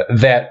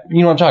that,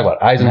 you know what I'm talking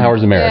about,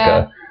 Eisenhower's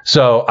America. Yeah.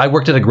 So I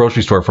worked at a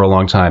grocery store for a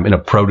long time in a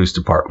produce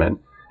department.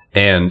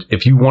 And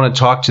if you want to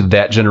talk to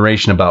that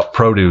generation about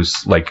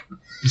produce, like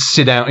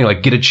sit down,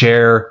 like get a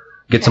chair,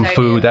 get some Good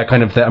food, idea. that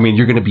kind of thing. I mean,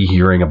 you're going to be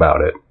hearing about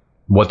it,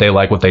 what they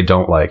like, what they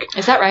don't like.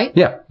 Is that right?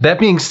 Yeah. That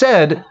being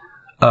said,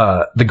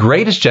 the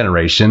greatest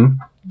generation,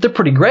 they're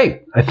pretty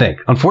great, I think.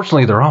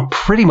 Unfortunately, they're all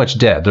pretty much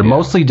dead. They're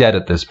mostly dead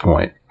at this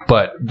point.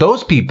 But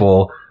those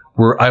people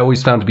I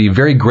always found to be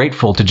very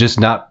grateful to just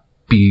not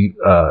be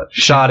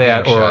shot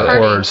at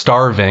or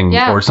starving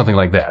Yeah. or something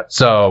like that.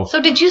 So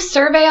So did you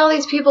survey all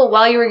these people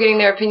while you were getting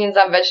their opinions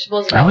on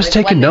vegetables? I was like,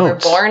 taking when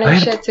notes. They were born I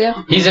and had- shit too.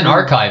 He's an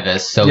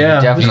archivist, so Yeah,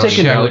 he I was definitely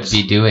taking should notes.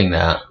 be doing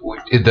that.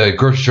 The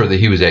grocery store that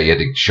he was at, you had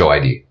to show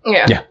ID.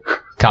 Yeah. Yeah.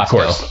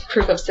 Costco.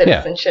 Proof of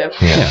citizenship.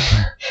 Yeah.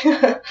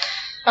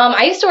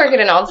 I used to work at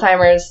an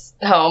Alzheimer's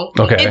home.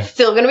 Okay. It's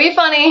still gonna be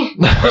funny.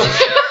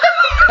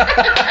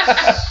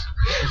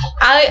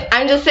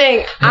 I'm just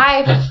saying,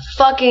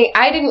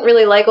 I didn't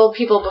really like old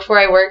people before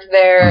I worked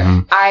there.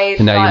 Mhm. I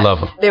And now you thought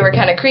love 'em. they were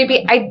kind of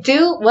creepy. I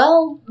do.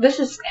 Well, this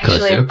is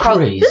actually they're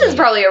probably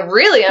crazy. a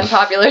really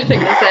unpopular thing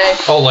to say.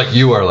 Oh, like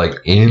you are like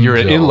in. You're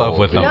in love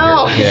with them.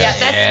 No, Yeah. yeah,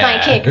 that's my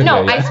kink.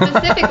 No, I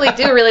specifically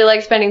do really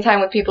like spending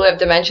time with people who have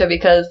dementia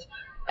because,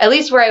 at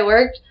least where I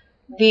worked,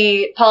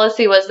 the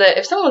policy was that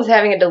if someone's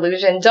having a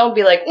delusion, don't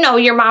be like, no,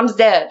 your mom's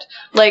dead.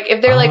 Like,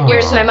 if they're like,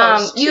 where's my mom?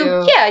 Supposed You,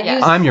 to. yeah, Yes.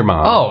 you. I'm your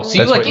mom. Oh, so you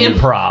That's like what you-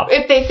 improv.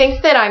 If they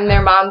think that I'm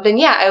their mom, then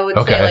yeah, I would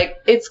Okay. say like,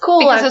 it's cool.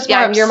 Because it's more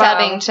I'm your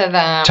upsetting mom. to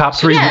them. Top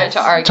three, Yes.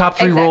 To argue. top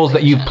three Exactly. roles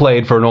that you've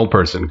played for an old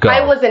person. Go.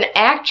 I was an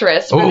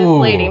actress for Ooh.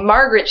 this lady,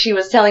 Margaret. She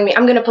was telling me,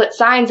 I'm going to put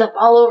signs up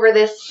all over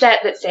this set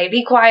that say,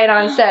 be quiet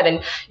on set,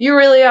 and you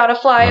really ought to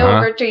fly Uh-huh.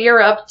 over to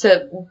Europe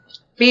to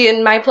be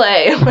in my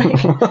play.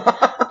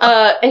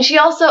 Like, and she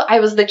also, I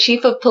was the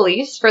chief of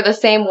police for the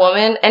same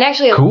woman. And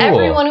actually, Cool.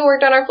 everyone who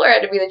worked on our floor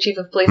had to be the chief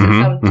of police Mhm,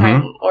 at some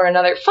time or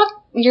another. Fuck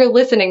your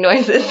listening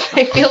noises.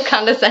 I feel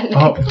condescending.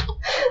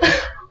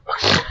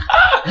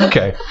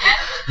 Okay.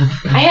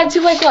 I had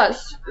 2 white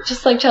claws,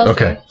 just like Chelsea.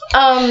 Okay.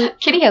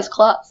 Kitty has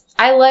claws.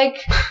 I like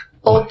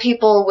old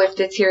people with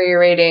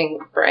deteriorating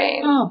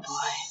brains. Oh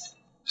boy.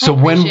 So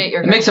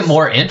It makes it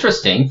more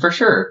interesting, for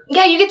sure.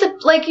 Yeah, you get to,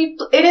 like,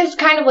 it is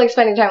kind of like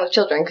spending time with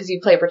children because you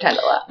play pretend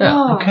a lot. Yeah.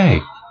 Oh,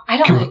 Okay. I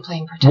don't like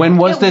playing pretend. When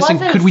was It this, and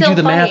wasn't could we do still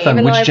the math funny,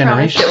 on even though which I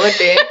promised generation? It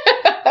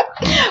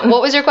would be.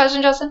 What was your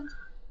question, Justin?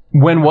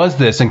 When was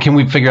this, and can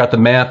we figure out the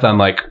math on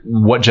like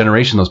what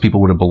generation those people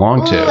would have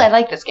belonged Ooh, I to?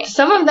 like this game.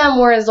 Some of them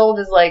were as old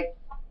as, like,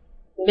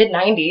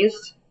 mid-90s.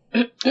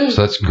 So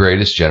that's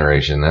greatest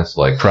generation. That's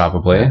like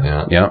Probably.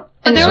 Yeah. Yeah. But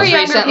And there were this was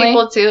younger recently?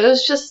 people, too. It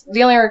was just,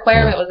 the only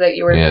requirement was that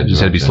you were Yeah, You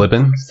just had to be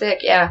slipping. sick,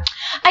 yeah.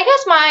 I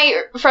guess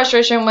my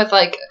frustration with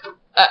like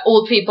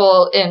old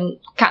people in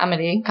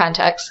comedy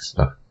context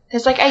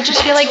is like I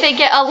just feel like they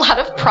get a lot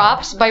of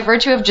props by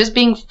virtue of just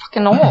being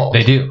fucking old,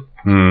 They do.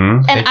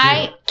 Mm-hmm. and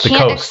I The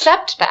can't coast.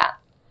 accept that.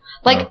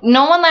 Like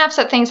no one laughs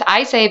at things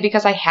I say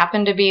because I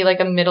happen to be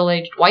like a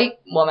middle-aged white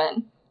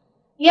woman.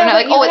 Yeah, They're not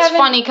but like, oh, you it's haven't-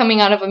 funny coming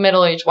out of a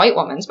middle-aged white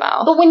woman's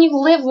mouth. But when you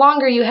live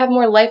longer, you have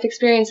more life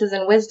experiences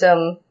and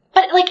wisdom.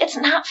 But like, it's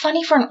not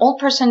funny for an old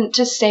person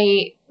to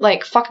say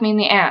like "fuck me in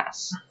the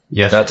ass."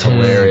 Yes. That's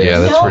hilarious. Yeah,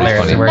 that's no, pretty it's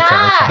funny.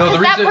 not. No, the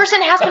 'Cause that reason-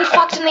 person has been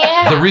fucked in the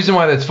ass. The reason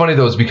why that's funny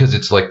though is because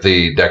it's like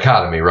the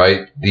dichotomy,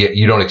 right?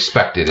 You don't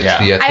expect it. It's Yeah.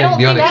 the I don't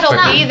the think that'll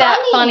unexpected. be that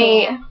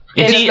funny.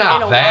 It's in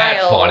not a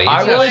that while. funny. I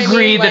It's will not-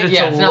 agree that it's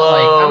yeah, a it's not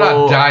low. I'm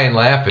not dying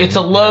laughing. It's a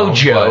you low know,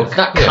 joke. It's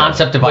not Yeah.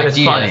 concept of But it's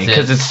ideas. funny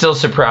because it still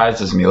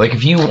surprises me. Like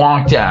if you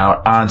walked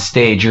out on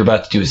stage, you're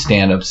about to do a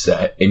stand-up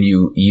set, and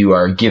you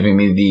are giving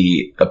me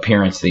the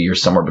appearance that you're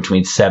somewhere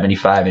between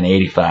 75 and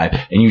 85,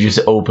 and you just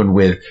open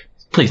with,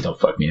 "Please don't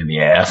fuck me in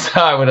the ass."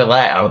 I would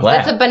laugh. I would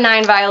laugh. That's a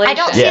benign violation. I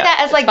don't see Yeah. that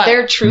as like It's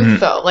their truth Mhm.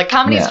 though. Like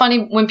comedy is Yeah. funny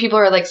when people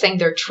are like saying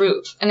their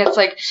truth, and it's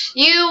like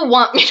you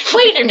want me to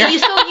wait in your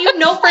So you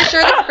know for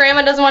sure that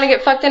grandma doesn't want to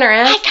get fucked in her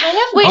ass? I kind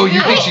of wait. Oh,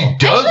 you think she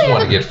does Actually,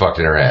 want to get fucked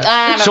in her ass?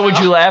 I don't So would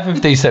know. you laugh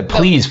if they said,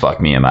 "Please fuck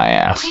me in my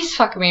ass"? Please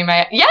fuck me in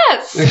my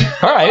yes.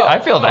 All right, I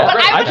feel that.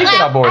 But I would can get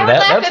laugh- on board I with would that.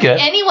 laugh That's if good.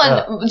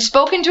 anyone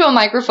spoke into a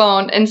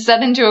microphone and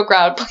said into a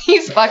crowd,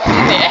 "Please fuck me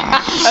in the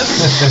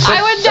ass."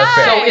 I would die.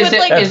 fair. So I would,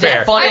 like, That's is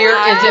fair. it funnier?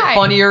 I would Is it die.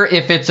 funnier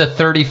if it's a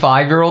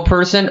 35-year-old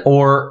person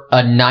or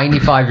a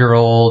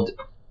 95-year-old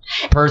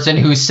person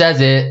who says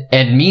it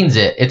and means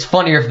it? It's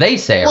funnier if they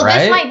say it, Well, right?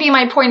 this might be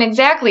my point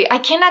exactly. I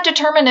cannot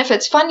determine if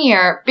it's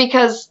funnier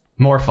because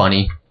More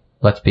funny.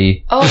 Let's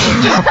be.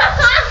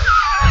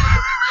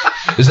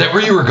 Is that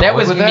where you were going That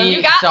was with me.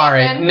 You got me,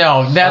 Sorry, Ben.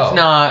 no, that's Oh.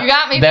 not. You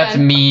got me, That's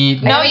Ben. me.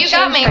 No, you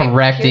got me.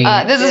 Correcting.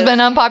 This has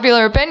been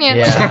unpopular opinions.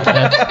 Yeah,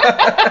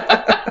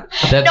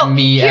 that's No,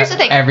 me. here's the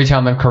thing. Every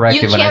time I'm You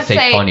corrected when I can't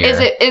say funnier.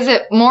 is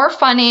it more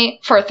funny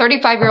for a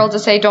 35-year-old to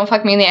say "Don't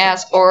fuck me in the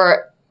ass"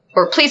 or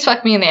 "Please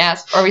fuck me in the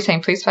ass"? Or are we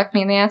saying "Please fuck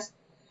me in the ass"?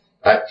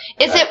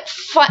 Is it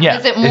fun? Yeah.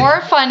 Is it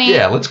more funny?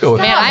 Yeah, let's go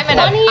with Man, that.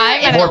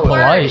 I'm in a More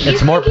polite.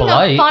 It's more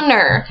polite.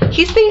 Funner.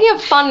 He's thinking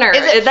of funner.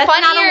 Is it That's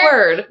not funnier? a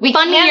word. We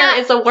Funnier cannot-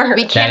 is a word.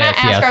 We cannot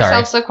is, yeah, ask sorry.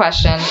 ourselves the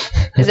question: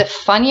 is it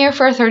funnier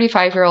for a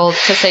 35-year-old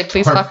to say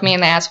 "Please fuck me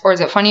in the ass," or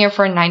is it funnier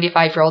for a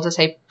 95-year-old to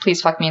say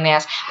 "Please fuck me in the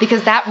ass"?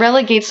 Because that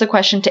relegates the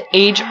question to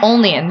age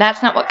only, and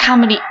that's not what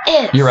comedy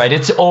is. You're right.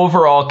 It's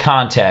overall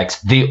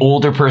context. The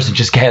older person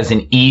just has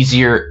an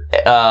easier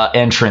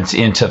entrance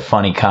into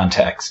funny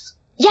context.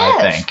 I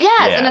Yes, think.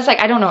 yes, Yeah. and it's like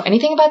I don't know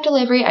anything about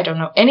delivery. I don't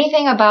know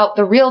anything about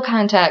the real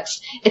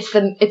context. It's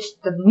the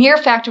mere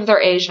fact of their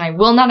age, and I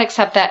will not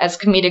accept that as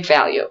comedic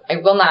value. I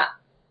will not.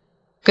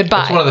 Goodbye.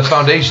 That's one of the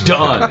foundations.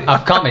 Done.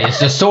 Of comedy, it's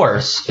the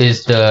source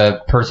is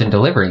the person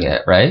delivering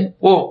it, right?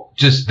 Well,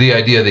 just the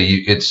idea that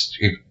it's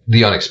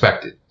the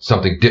unexpected,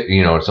 something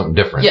something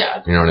different.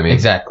 Yeah. You know what I mean?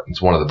 Exactly. It's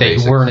one of the They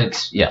basics.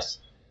 weren't. Yes.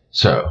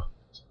 So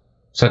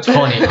So it's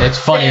funny. It's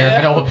funnier if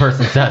an old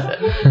person says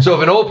it.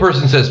 if an old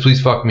person says,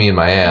 "Please fuck me in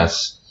my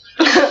ass,"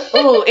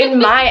 Ooh, in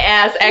my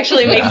ass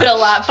actually makes it a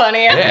lot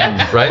funnier.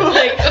 yeah, right?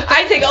 Like,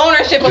 I take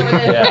ownership over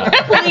this.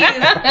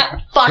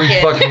 Please, fuck Please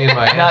it. fuck me in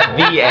my ass.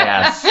 Not the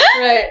ass.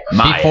 Right.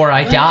 My Before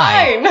I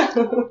die.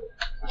 Fine.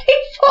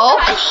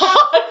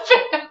 Oh,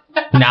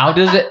 Now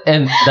does it?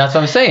 And that's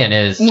what I'm saying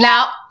is.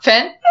 now,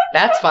 Finn,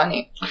 that's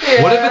funny.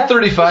 What if a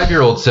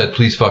 35-year-old said,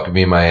 "Please fuck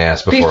me in my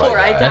ass" before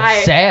I die?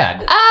 That's sad.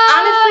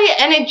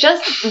 Honestly, and it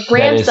just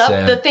ramps is up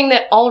sad. the thing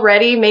that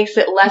already makes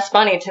it less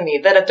funny to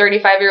me. That a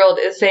 35-year-old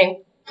is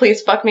saying,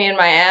 "Please fuck me in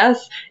my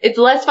ass." It's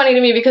less funny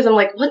to me because I'm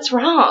like, what's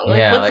wrong? Like,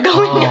 Yeah, what's like,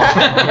 going oh.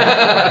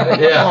 on?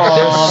 Yeah.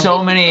 There's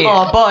so many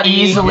buddy.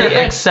 easily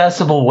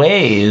accessible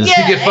ways.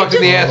 Yeah. To get fucked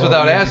in the ass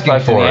without asking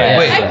Fucked in for the it. ass.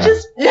 Wait. I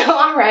just, no,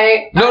 all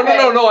right. No.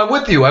 I'm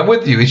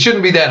with you. It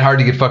shouldn't be that hard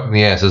to get fucked in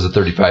the ass as a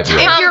 35-year-old.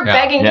 If you're Yeah.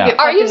 begging Yeah. to get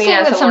Are fucked you in the saying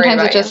ass, that I'm worried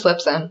sometimes it about just you.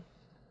 slips in?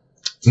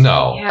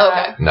 No. Yeah.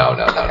 Okay.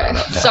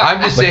 No. Sorry.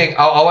 I'm just saying,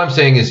 all I'm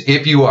saying is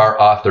if you are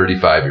a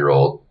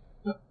 35-year-old,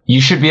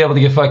 You should be able to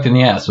get fucked in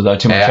the ass without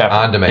too much effort.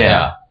 On demand.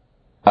 Yeah.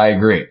 I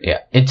agree. Yeah.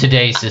 In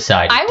today's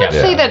society. I would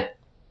say that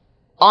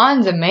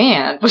on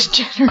demand was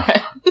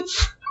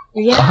generous.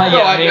 Yeah.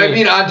 I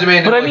mean on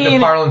demand. But in, like, the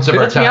parlance of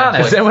our let's be time.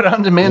 honest. Is that what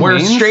on demand We're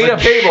means? straight up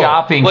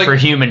shopping Like- for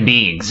human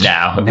beings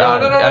now. No.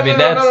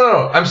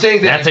 I'm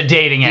saying that That's a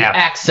dating app.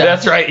 access.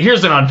 That's right.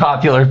 Here's an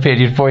unpopular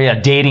opinion for you.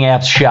 Dating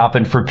apps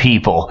shopping for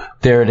people.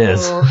 There it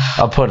is.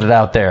 I'll put it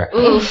out there.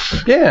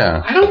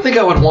 Yeah. I don't think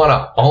I would want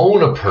to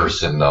own a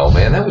person though,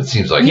 man. That would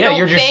seems like Yeah, don't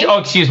you're just, think-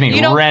 excuse me,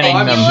 you don't renting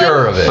think I'm them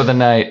sure of it. for the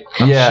night.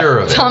 I'm Yeah. sure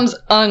of it. Tom's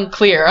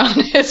unclear on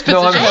his position.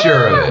 No, I'm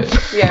sure of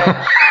it.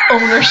 Yeah.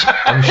 Ownership.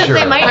 I'm sure.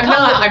 They might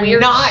come with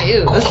weird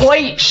shoes.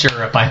 quite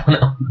sure if I don't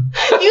know.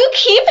 You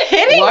keep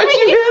hitting Why'd me.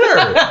 you hit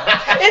her?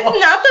 It's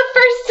not the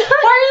first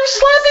time. Why are you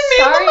slapping me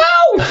in the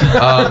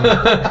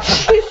mouth?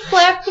 She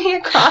slapped me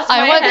across my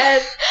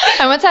head.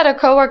 I once had a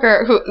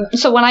coworker who.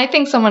 So when I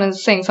think someone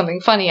is saying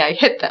something funny, I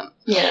hit them.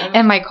 Yeah.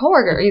 And my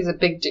coworker, he's a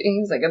big dude.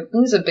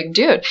 He's a big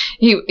dude.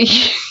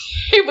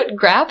 He would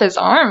grab his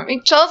arm.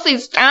 Chelsea,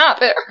 stop!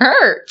 It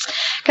hurts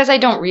because I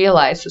don't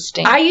realize the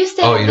sting. I used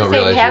to Oh, have you the don't same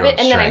realize your habit, own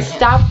and then I strength.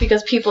 stopped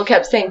because people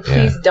kept saying,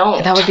 "Please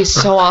don't." That would be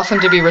so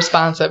awesome to be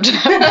responsive to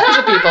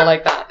people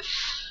like that.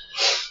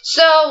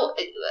 So,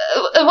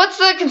 what's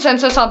the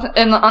consensus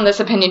on this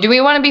opinion? Do we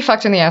want to be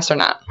fucked in the ass or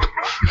not?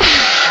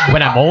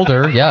 When I'm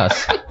older,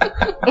 yes.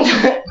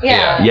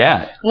 Yeah.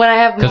 Yeah. When I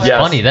have more. Because it's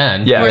funny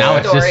then. Yeah. Now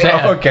it's just Story.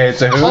 sad. Okay,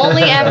 so who?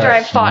 Only after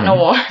I've fought in a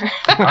war.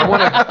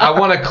 I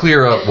want to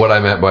clear up what I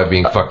meant by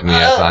being fucked in the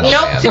ass on Nope,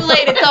 demand. too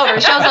late. It's over.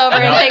 Show's over,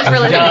 and thanks for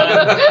listening.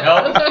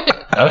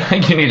 Nope. I don't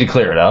think you need to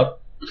clear it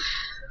up.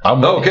 I'm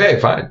with you. Okay,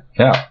 fine.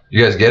 Yeah.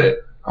 You guys get it?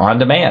 On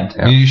demand.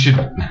 You should.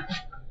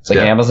 It's like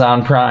Yeah.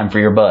 Amazon Prime for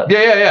your butt.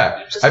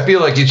 Yeah. I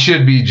feel like it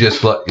should be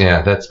just like,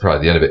 yeah, that's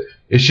probably the end of it.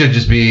 It should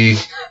just be,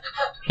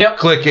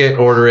 click it,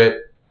 order it.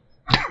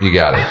 You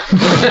got it.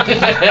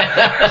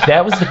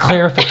 That was the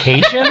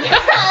clarification?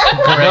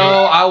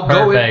 No, I'll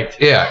Perfect.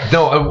 go in. Yeah.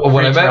 No,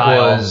 what I Free meant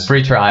trial. was.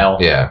 Free trial.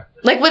 Yeah.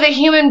 Like with a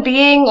human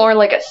being or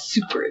like a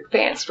super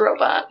advanced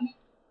robot.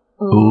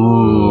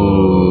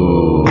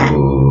 Ooh.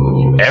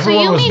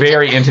 Everyone you was mean to-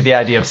 very into the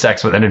idea of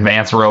sex with an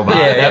advanced robot.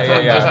 That's what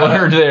I just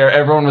learned there.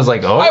 Everyone was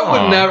like, oh.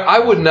 I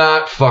would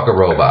not fuck a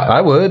robot. I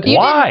would.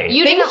 Why?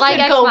 You Things didn't like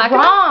could Ex go Machina?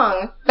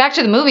 wrong. Back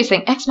to the movies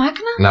thing. Ex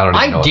Machina? No, I don't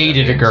even know I what that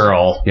dated a means.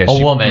 girl, Yeah, a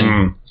she-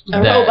 woman.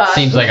 A that robot.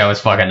 seems like I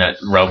was fucking a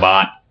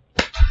robot.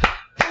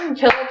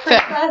 Pillow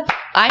princess.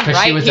 I'm Because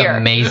right she was here.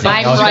 amazing.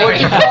 I'm I was right like,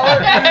 here.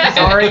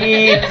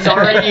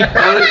 sorry.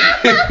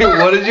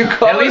 What did you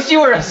call At it? least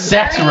you were a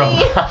sex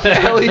robot.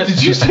 Ellie,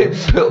 did you say,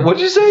 what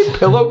did you say?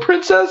 Pillow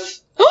princess?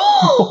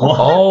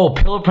 Oh,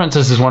 Pillow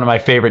Princess is one of my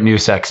favorite new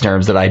sex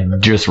terms that I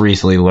just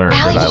recently learned,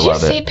 Allie, and I did you love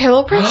say it.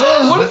 pillow princess?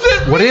 What is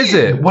it? What is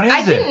it? What is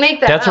I it? didn't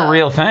make that That's up. a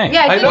real thing.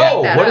 Yeah, I I did know.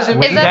 make that What is up.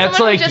 it? Is that That's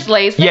someone like who just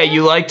lays yeah, there?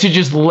 you like to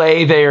just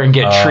lay there and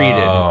get treated.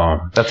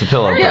 Oh. That's a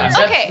Pillow Yeah.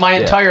 Princess. Okay. That's my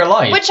entire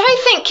life. Which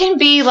I think can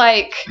be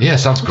like. Yeah,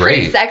 sounds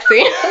Pretty great.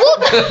 sexy.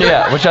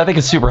 Yeah, which I think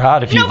is super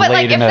hot if No, you've but,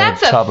 laid like, in if a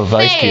that's a tub of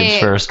ice thing- cubes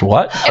first.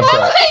 What? I'm Oh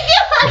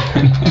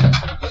sorry. my god!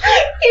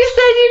 You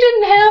said you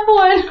didn't have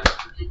one.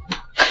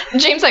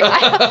 James, like,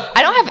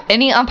 I don't have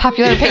any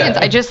unpopular opinions.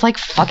 I just like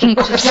fucking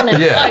pussy.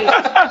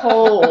 Yeah.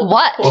 Cold.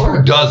 What? Well,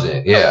 who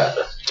doesn't? Yeah.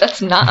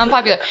 That's not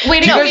unpopular.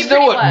 Wait, Do you guys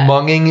know what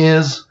munging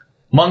is?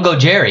 Mungo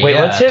Jerry. Wait,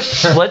 yeah.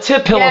 let's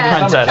hit Pillow Yeah,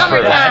 Princess for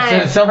summertime. that.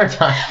 That's in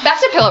summertime.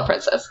 That's a pillow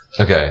princess.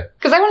 Okay.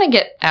 Because I want to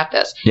get at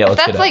this. Yeah, if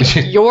let's that's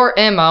get like your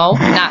MO,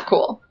 not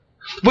cool.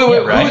 Wait, Yeah,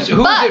 right. who's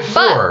it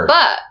for?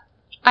 But,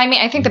 I mean,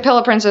 I think the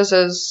pillow princess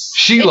is.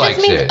 She It likes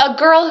just means it. a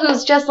girl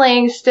who's just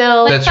laying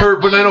still. That's her,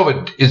 but I know,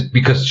 but is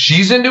because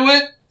she's into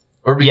it,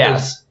 or because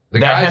Yes. the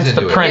That guy's hence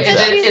into the it?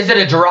 princess. Is it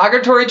a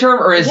derogatory term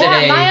or is yeah,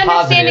 it a my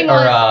understanding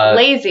positive was or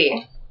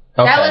lazy.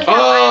 okay. That was how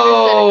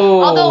Oh.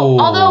 I understood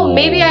it. Although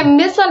maybe I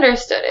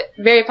misunderstood it.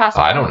 Very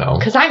possible. I don't know.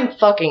 Because I'm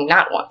fucking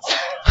not once.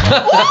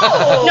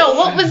 No,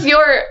 what was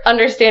your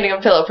understanding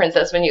of Pillow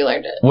Princess when you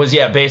learned it? Was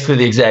basically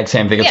the exact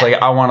same thing. It's Yeah.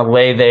 like I want to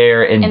lay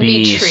there and, And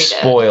be be treated.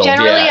 spoiled.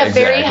 Generally, yeah, a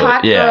very exactly.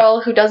 hot Yeah.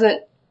 girl who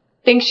doesn't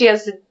think she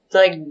has to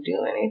like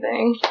do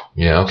anything.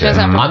 Yeah, She okay.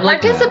 doesn't have to I'm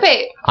like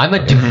Participate. I'm a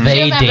She duvet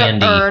doesn't have to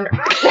dandy. earn.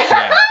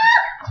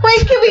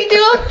 Wait, can we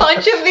do a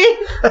bunch of these?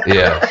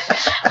 Yeah.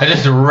 I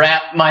just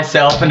wrap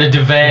myself in a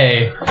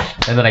duvet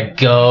and then I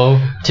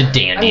go to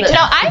dandy. I'm the- No,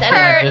 I've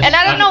heard, and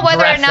I don't know whether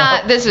or Dress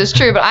not up. this is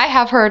true, but I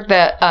have heard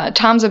that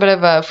Tom's a bit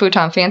of a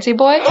futon fancy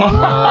boy.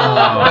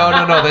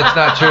 No, that's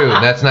not true.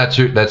 That's not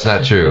true. That's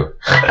not true.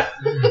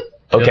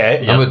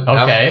 Okay. Yep,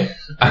 okay.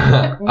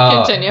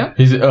 Continue.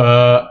 He's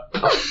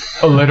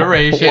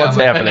alliteration. What's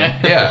happening?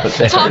 Yeah.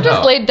 Tom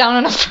just No. laid down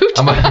on a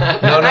futon.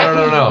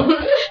 No.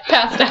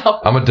 Passed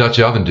out. I'm a Dutch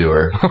oven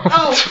doer.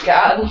 Oh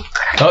God.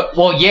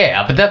 Well,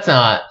 yeah, but that's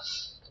not.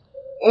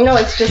 No,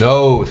 it's just.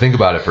 No, think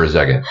about it for a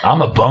second.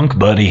 I'm a bunk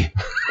buddy.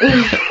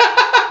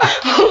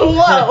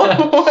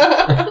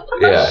 Whoa.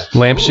 Yeah.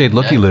 Lampshade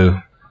looky loo.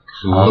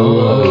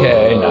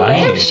 Okay,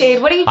 nice.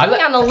 Lampshade. What are you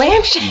doing on the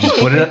lampshade?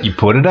 You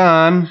put it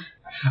on.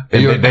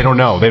 They don't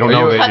know. They don't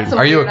know.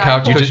 Are you a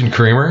couch cushion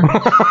creamer?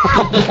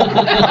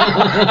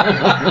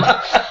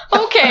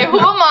 Okay, who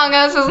among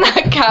us is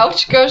not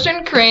couch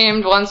cushion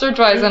creamed once or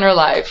twice in her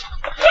life?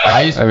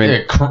 I used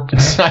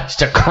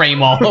to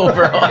cream all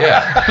over.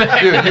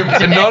 Yeah,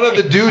 dude. None of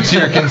the dudes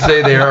here can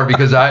say they are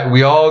because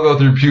we all go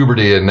through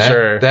puberty, and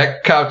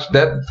that couch,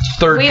 that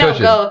third we cushion. We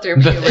don't go through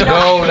puberty.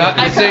 No, not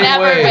the same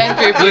way. I've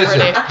never been through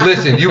puberty.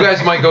 Listen. You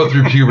guys might go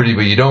through puberty,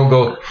 but you don't.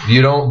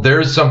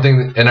 There's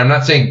something, and I'm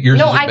not saying yours.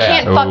 No, isn't I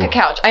bad. can't fuck a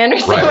couch. I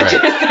understand what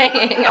you're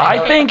saying.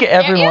 I think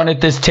everyone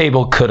at this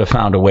table could have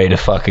found a way to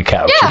fuck a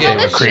couch. Yeah,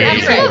 that's true.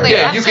 Absolutely.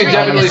 Yeah, you can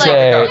definitely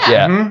say,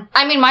 yeah. Mm-hmm.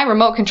 I mean, my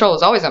remote control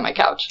is always on my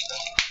couch.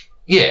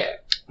 Yeah.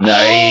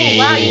 Nice. Oh,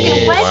 wow, you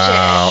can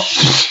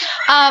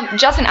wedge it.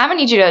 Justin, I'm gonna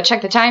need you to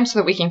check the time so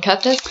that we can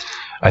cut this.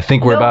 I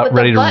think we're about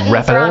ready to wrap it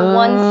up. The buttons are on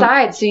one up.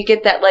 side, so you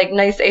get that like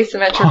nice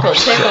asymmetrical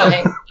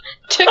tickling.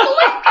 Tickling?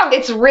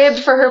 It's ribbed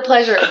for her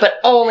pleasure, but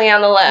only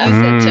on the left.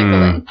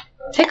 Tickling.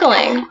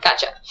 Tickling.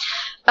 Gotcha.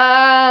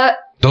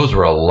 Those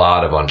were a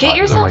lot of unpopular. Get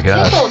yourself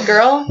gosh. tickled,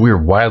 girl. We're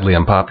wildly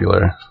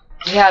unpopular.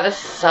 Yeah, this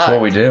sucks. That's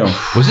what we do.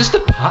 Was this the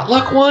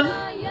potluck one?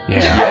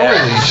 Yeah.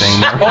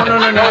 Oh,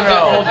 no.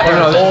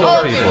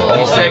 Old people.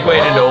 He segued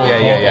into old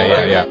people.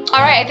 Yeah. All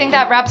right, I think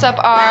that wraps up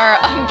our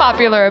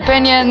unpopular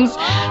opinions.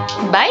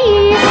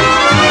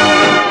 Bye.